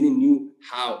I didn't knew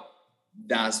how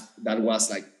that was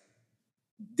like,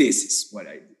 this is what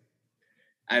I do.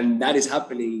 And that is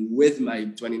happening with my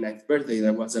 29th birthday.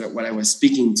 That was what I was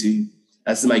speaking to.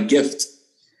 That's my gift.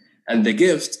 And the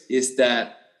gift is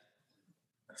that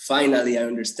finally I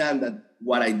understand that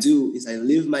what I do is I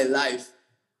live my life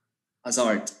as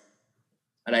art.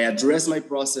 And I address my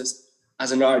process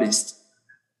as an artist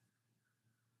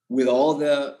with all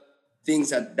the things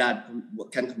that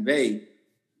can convey.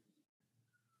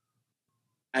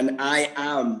 And I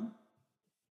am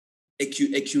a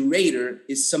curator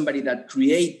is somebody that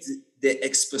creates the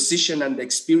exposition and the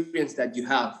experience that you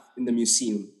have in the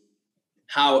museum,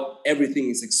 how everything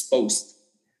is exposed.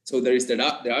 So there is the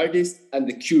artist and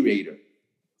the curator.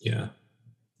 Yeah.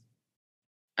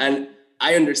 And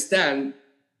I understand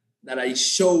that I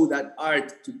show that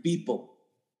art to people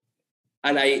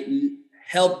and I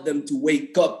help them to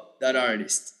wake up that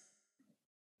artist,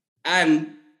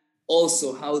 and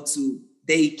also how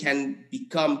they can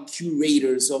become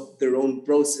curators of their own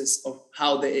process of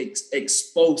how they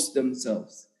expose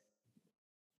themselves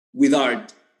with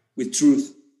art, with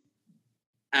truth,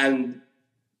 and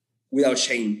without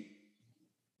shame.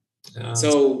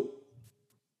 So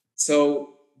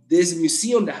this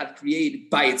museum that had created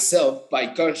by itself,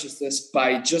 by consciousness,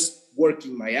 by just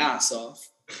working my ass off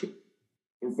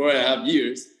for 4.5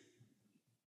 years,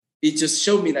 it just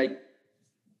showed me like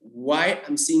why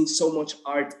I'm seeing so much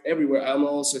art everywhere. I'm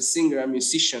also a singer, a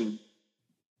musician.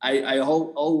 I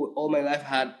all my life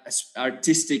had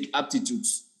artistic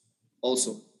aptitudes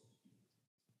also.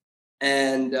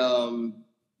 And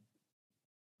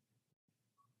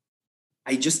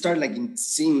I just started like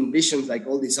seeing visions, like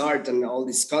all this art and all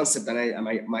this concept.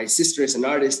 And my sister is an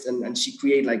artist, and she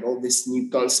created like all this new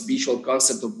visual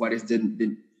concept of what is the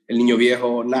El Niño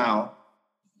Viejo now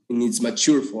in its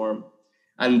mature form.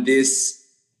 And this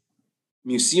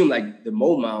museum, like the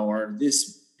MoMA, or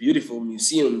these beautiful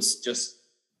museums,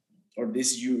 or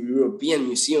these European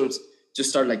museums,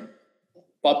 just start like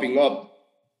popping up.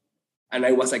 And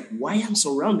I was like, why am I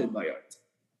surrounded by art?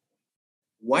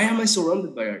 Why am I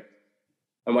surrounded by art?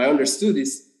 And what I understood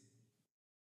is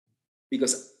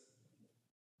because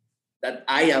that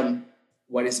I am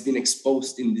what has been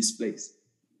exposed in this place.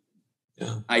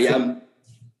 Yeah. I am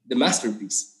the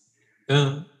masterpiece.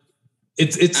 Yeah.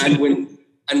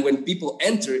 And when people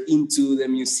enter into the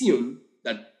museum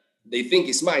that they think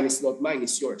is mine, it's not mine,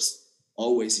 it's yours.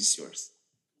 Always is yours.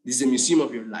 This is a museum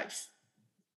of your life.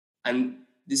 And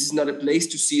this is not a place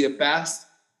to see the past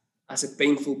as a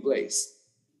painful place.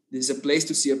 This is a place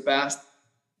to see a past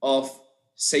of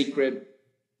sacred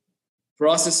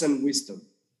process and wisdom,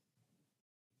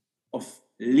 of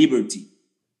liberty,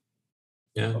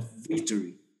 of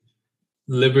victory.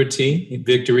 Liberty,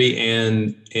 victory,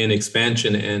 and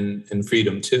expansion and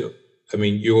freedom too. I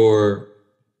mean, your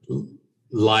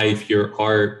life, your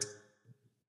art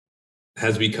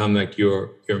has become like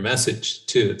your message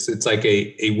too. It's like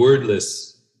a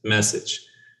wordless message,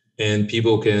 and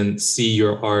people can see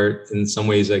your art in some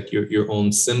ways like your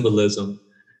own symbolism,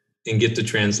 and get the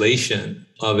translation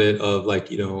of it, of like,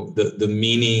 you know, the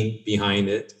meaning behind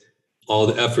it, all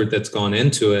the effort that's gone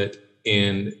into it,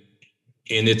 and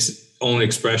its own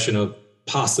expression of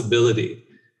possibility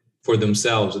for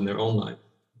themselves in their own life.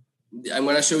 I'm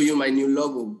going to show you my new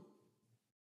logo.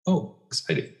 Oh,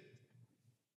 exciting.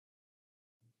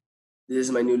 This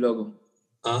is my new logo.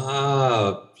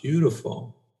 Ah,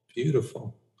 beautiful.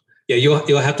 Beautiful. Yeah,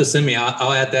 you'll have to send me.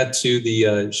 I'll add that to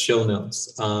the show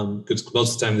notes, because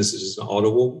most of the time this is just an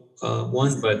audible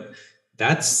one, but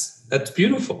that's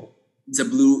beautiful. It's a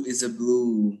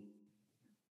blue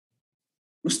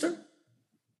rooster.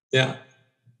 Yeah.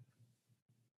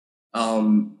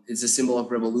 It's a symbol of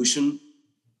revolution,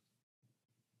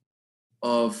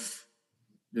 of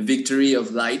the victory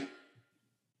of light,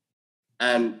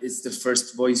 and it's the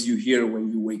first voice you hear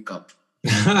when you wake up.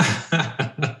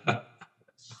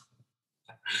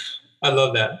 I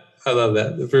love that.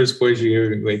 The first voice you hear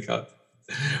when you wake up.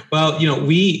 Well,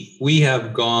 we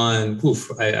have gone,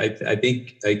 I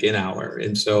think like an hour.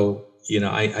 And so,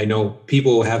 I know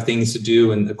people have things to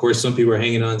do. And of course, some people are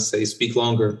hanging on, say, speak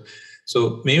longer.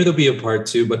 So maybe there'll be a part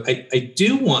 2, but I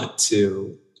do want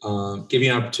to give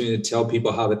you an opportunity to tell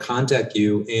people how to contact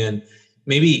you and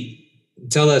maybe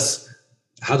tell us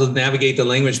how to navigate the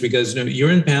language, because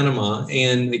you're in Panama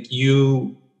and like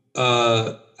you,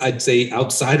 I'd say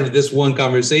outside of this one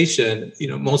conversation,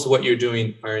 most of what you're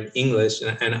doing are in English,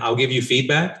 and I'll give you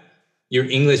feedback. Your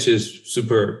English is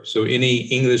superb. So any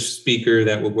English speaker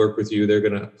that would work with you, they're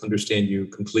going to understand you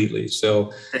completely.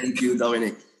 So thank you,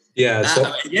 Dominic. Yeah.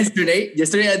 So yesterday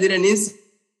I did an Insta.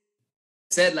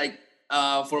 Said like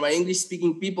for my English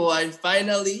speaking people, I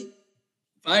finally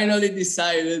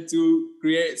decided to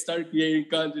start creating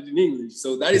content in English.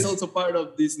 So that is also part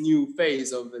of this new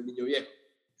phase of El Niño Viejo.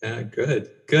 Yeah,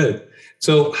 good.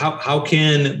 So how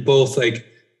can both like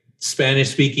Spanish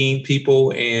speaking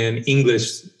people and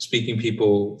English speaking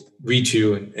people reach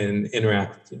you and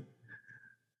interact with you?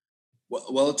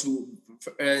 Well,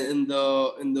 in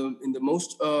the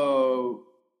most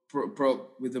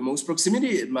with the most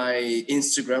proximity, my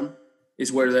Instagram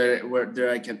is where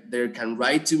they can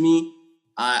write to me.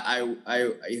 I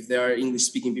if there are English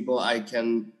speaking people, I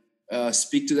can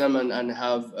speak to them and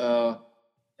have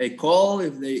a call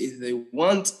if they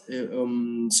want,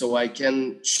 so I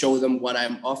can show them what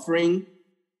I'm offering,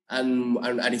 and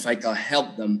if I can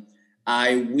help them.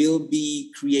 I will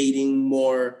be creating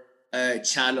more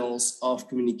channels of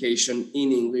communication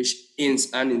in English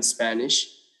and in Spanish,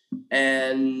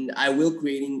 and I will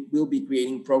be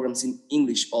creating programs in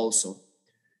English also.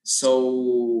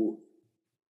 So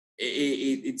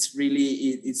it's a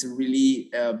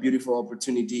really beautiful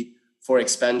opportunity for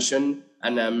expansion,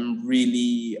 and I'm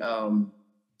really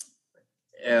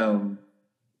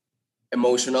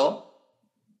emotional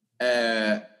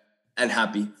and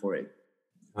happy for it.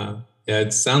 Yeah,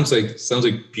 it sounds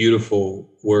like beautiful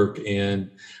work, and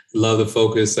love the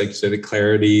focus, like you said, the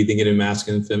clarity, thinking of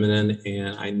masculine and feminine.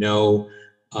 And I know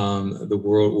the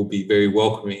world will be very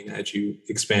welcoming as you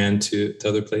expand to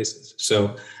other places.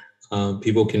 So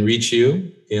people can reach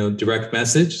you, direct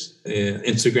message,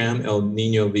 Instagram, El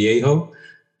Niño Viejo.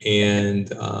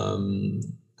 And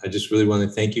I just really want to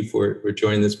thank you for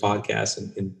joining this podcast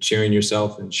and sharing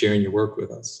yourself and sharing your work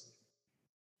with us.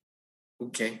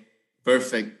 Okay,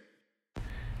 perfect.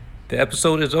 The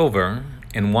episode is over,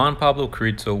 and Juan Pablo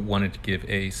Carrizo wanted to give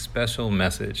a special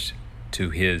message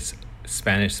to his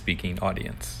Spanish-speaking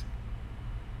audience.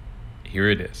 Here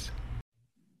it is.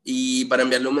 Y para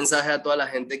enviarle un mensaje a toda la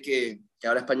gente que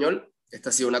habla español, esta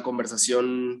ha sido una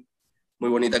conversación muy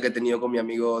bonita que he tenido con mi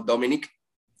amigo Dominic,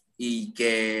 y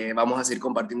que vamos a seguir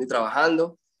compartiendo y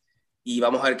trabajando, y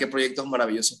vamos a ver qué proyectos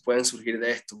maravillosos pueden surgir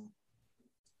de esto.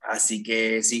 Así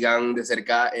que sigan de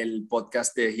cerca el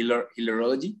podcast de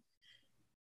Healerology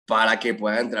para que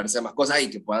puedan enterarse de más cosas y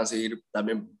que puedan seguir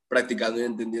también practicando y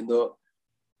entendiendo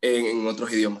en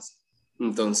otros idiomas.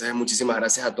 Entonces, muchísimas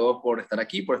gracias a todos por estar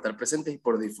aquí, por estar presentes y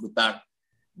por disfrutar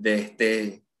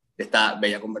de esta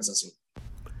bella conversación.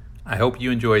 I hope you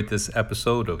enjoyed this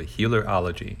episode of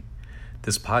Healerology.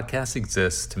 This podcast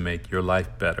exists to make your life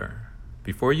better.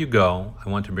 Before you go, I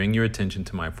want to bring your attention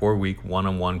to my 4-week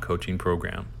one-on-one coaching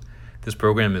program. This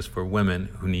program is for women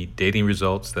who need dating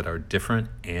results that are different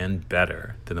and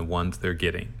better than the ones they're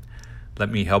getting.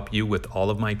 Let me help you with all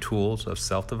of my tools of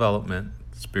self-development,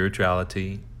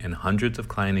 spirituality, and hundreds of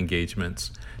client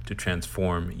engagements to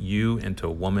transform you into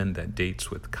a woman that dates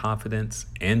with confidence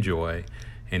and joy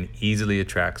and easily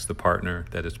attracts the partner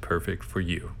that is perfect for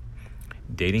you.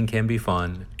 Dating can be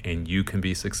fun, and you can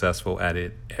be successful at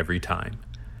it every time.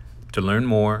 To learn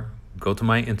more, go to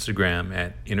my Instagram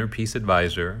at Inner Peace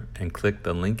Advisor and click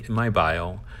the link in my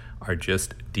bio, or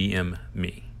just DM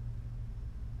me.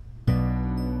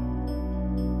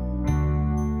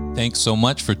 Thanks so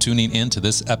much for tuning in to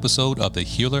this episode of the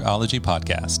Healerology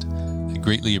Podcast. I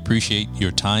greatly appreciate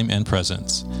your time and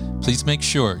presence. Please make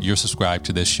sure you're subscribed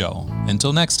to this show.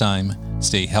 Until next time,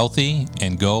 stay healthy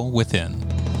and go within.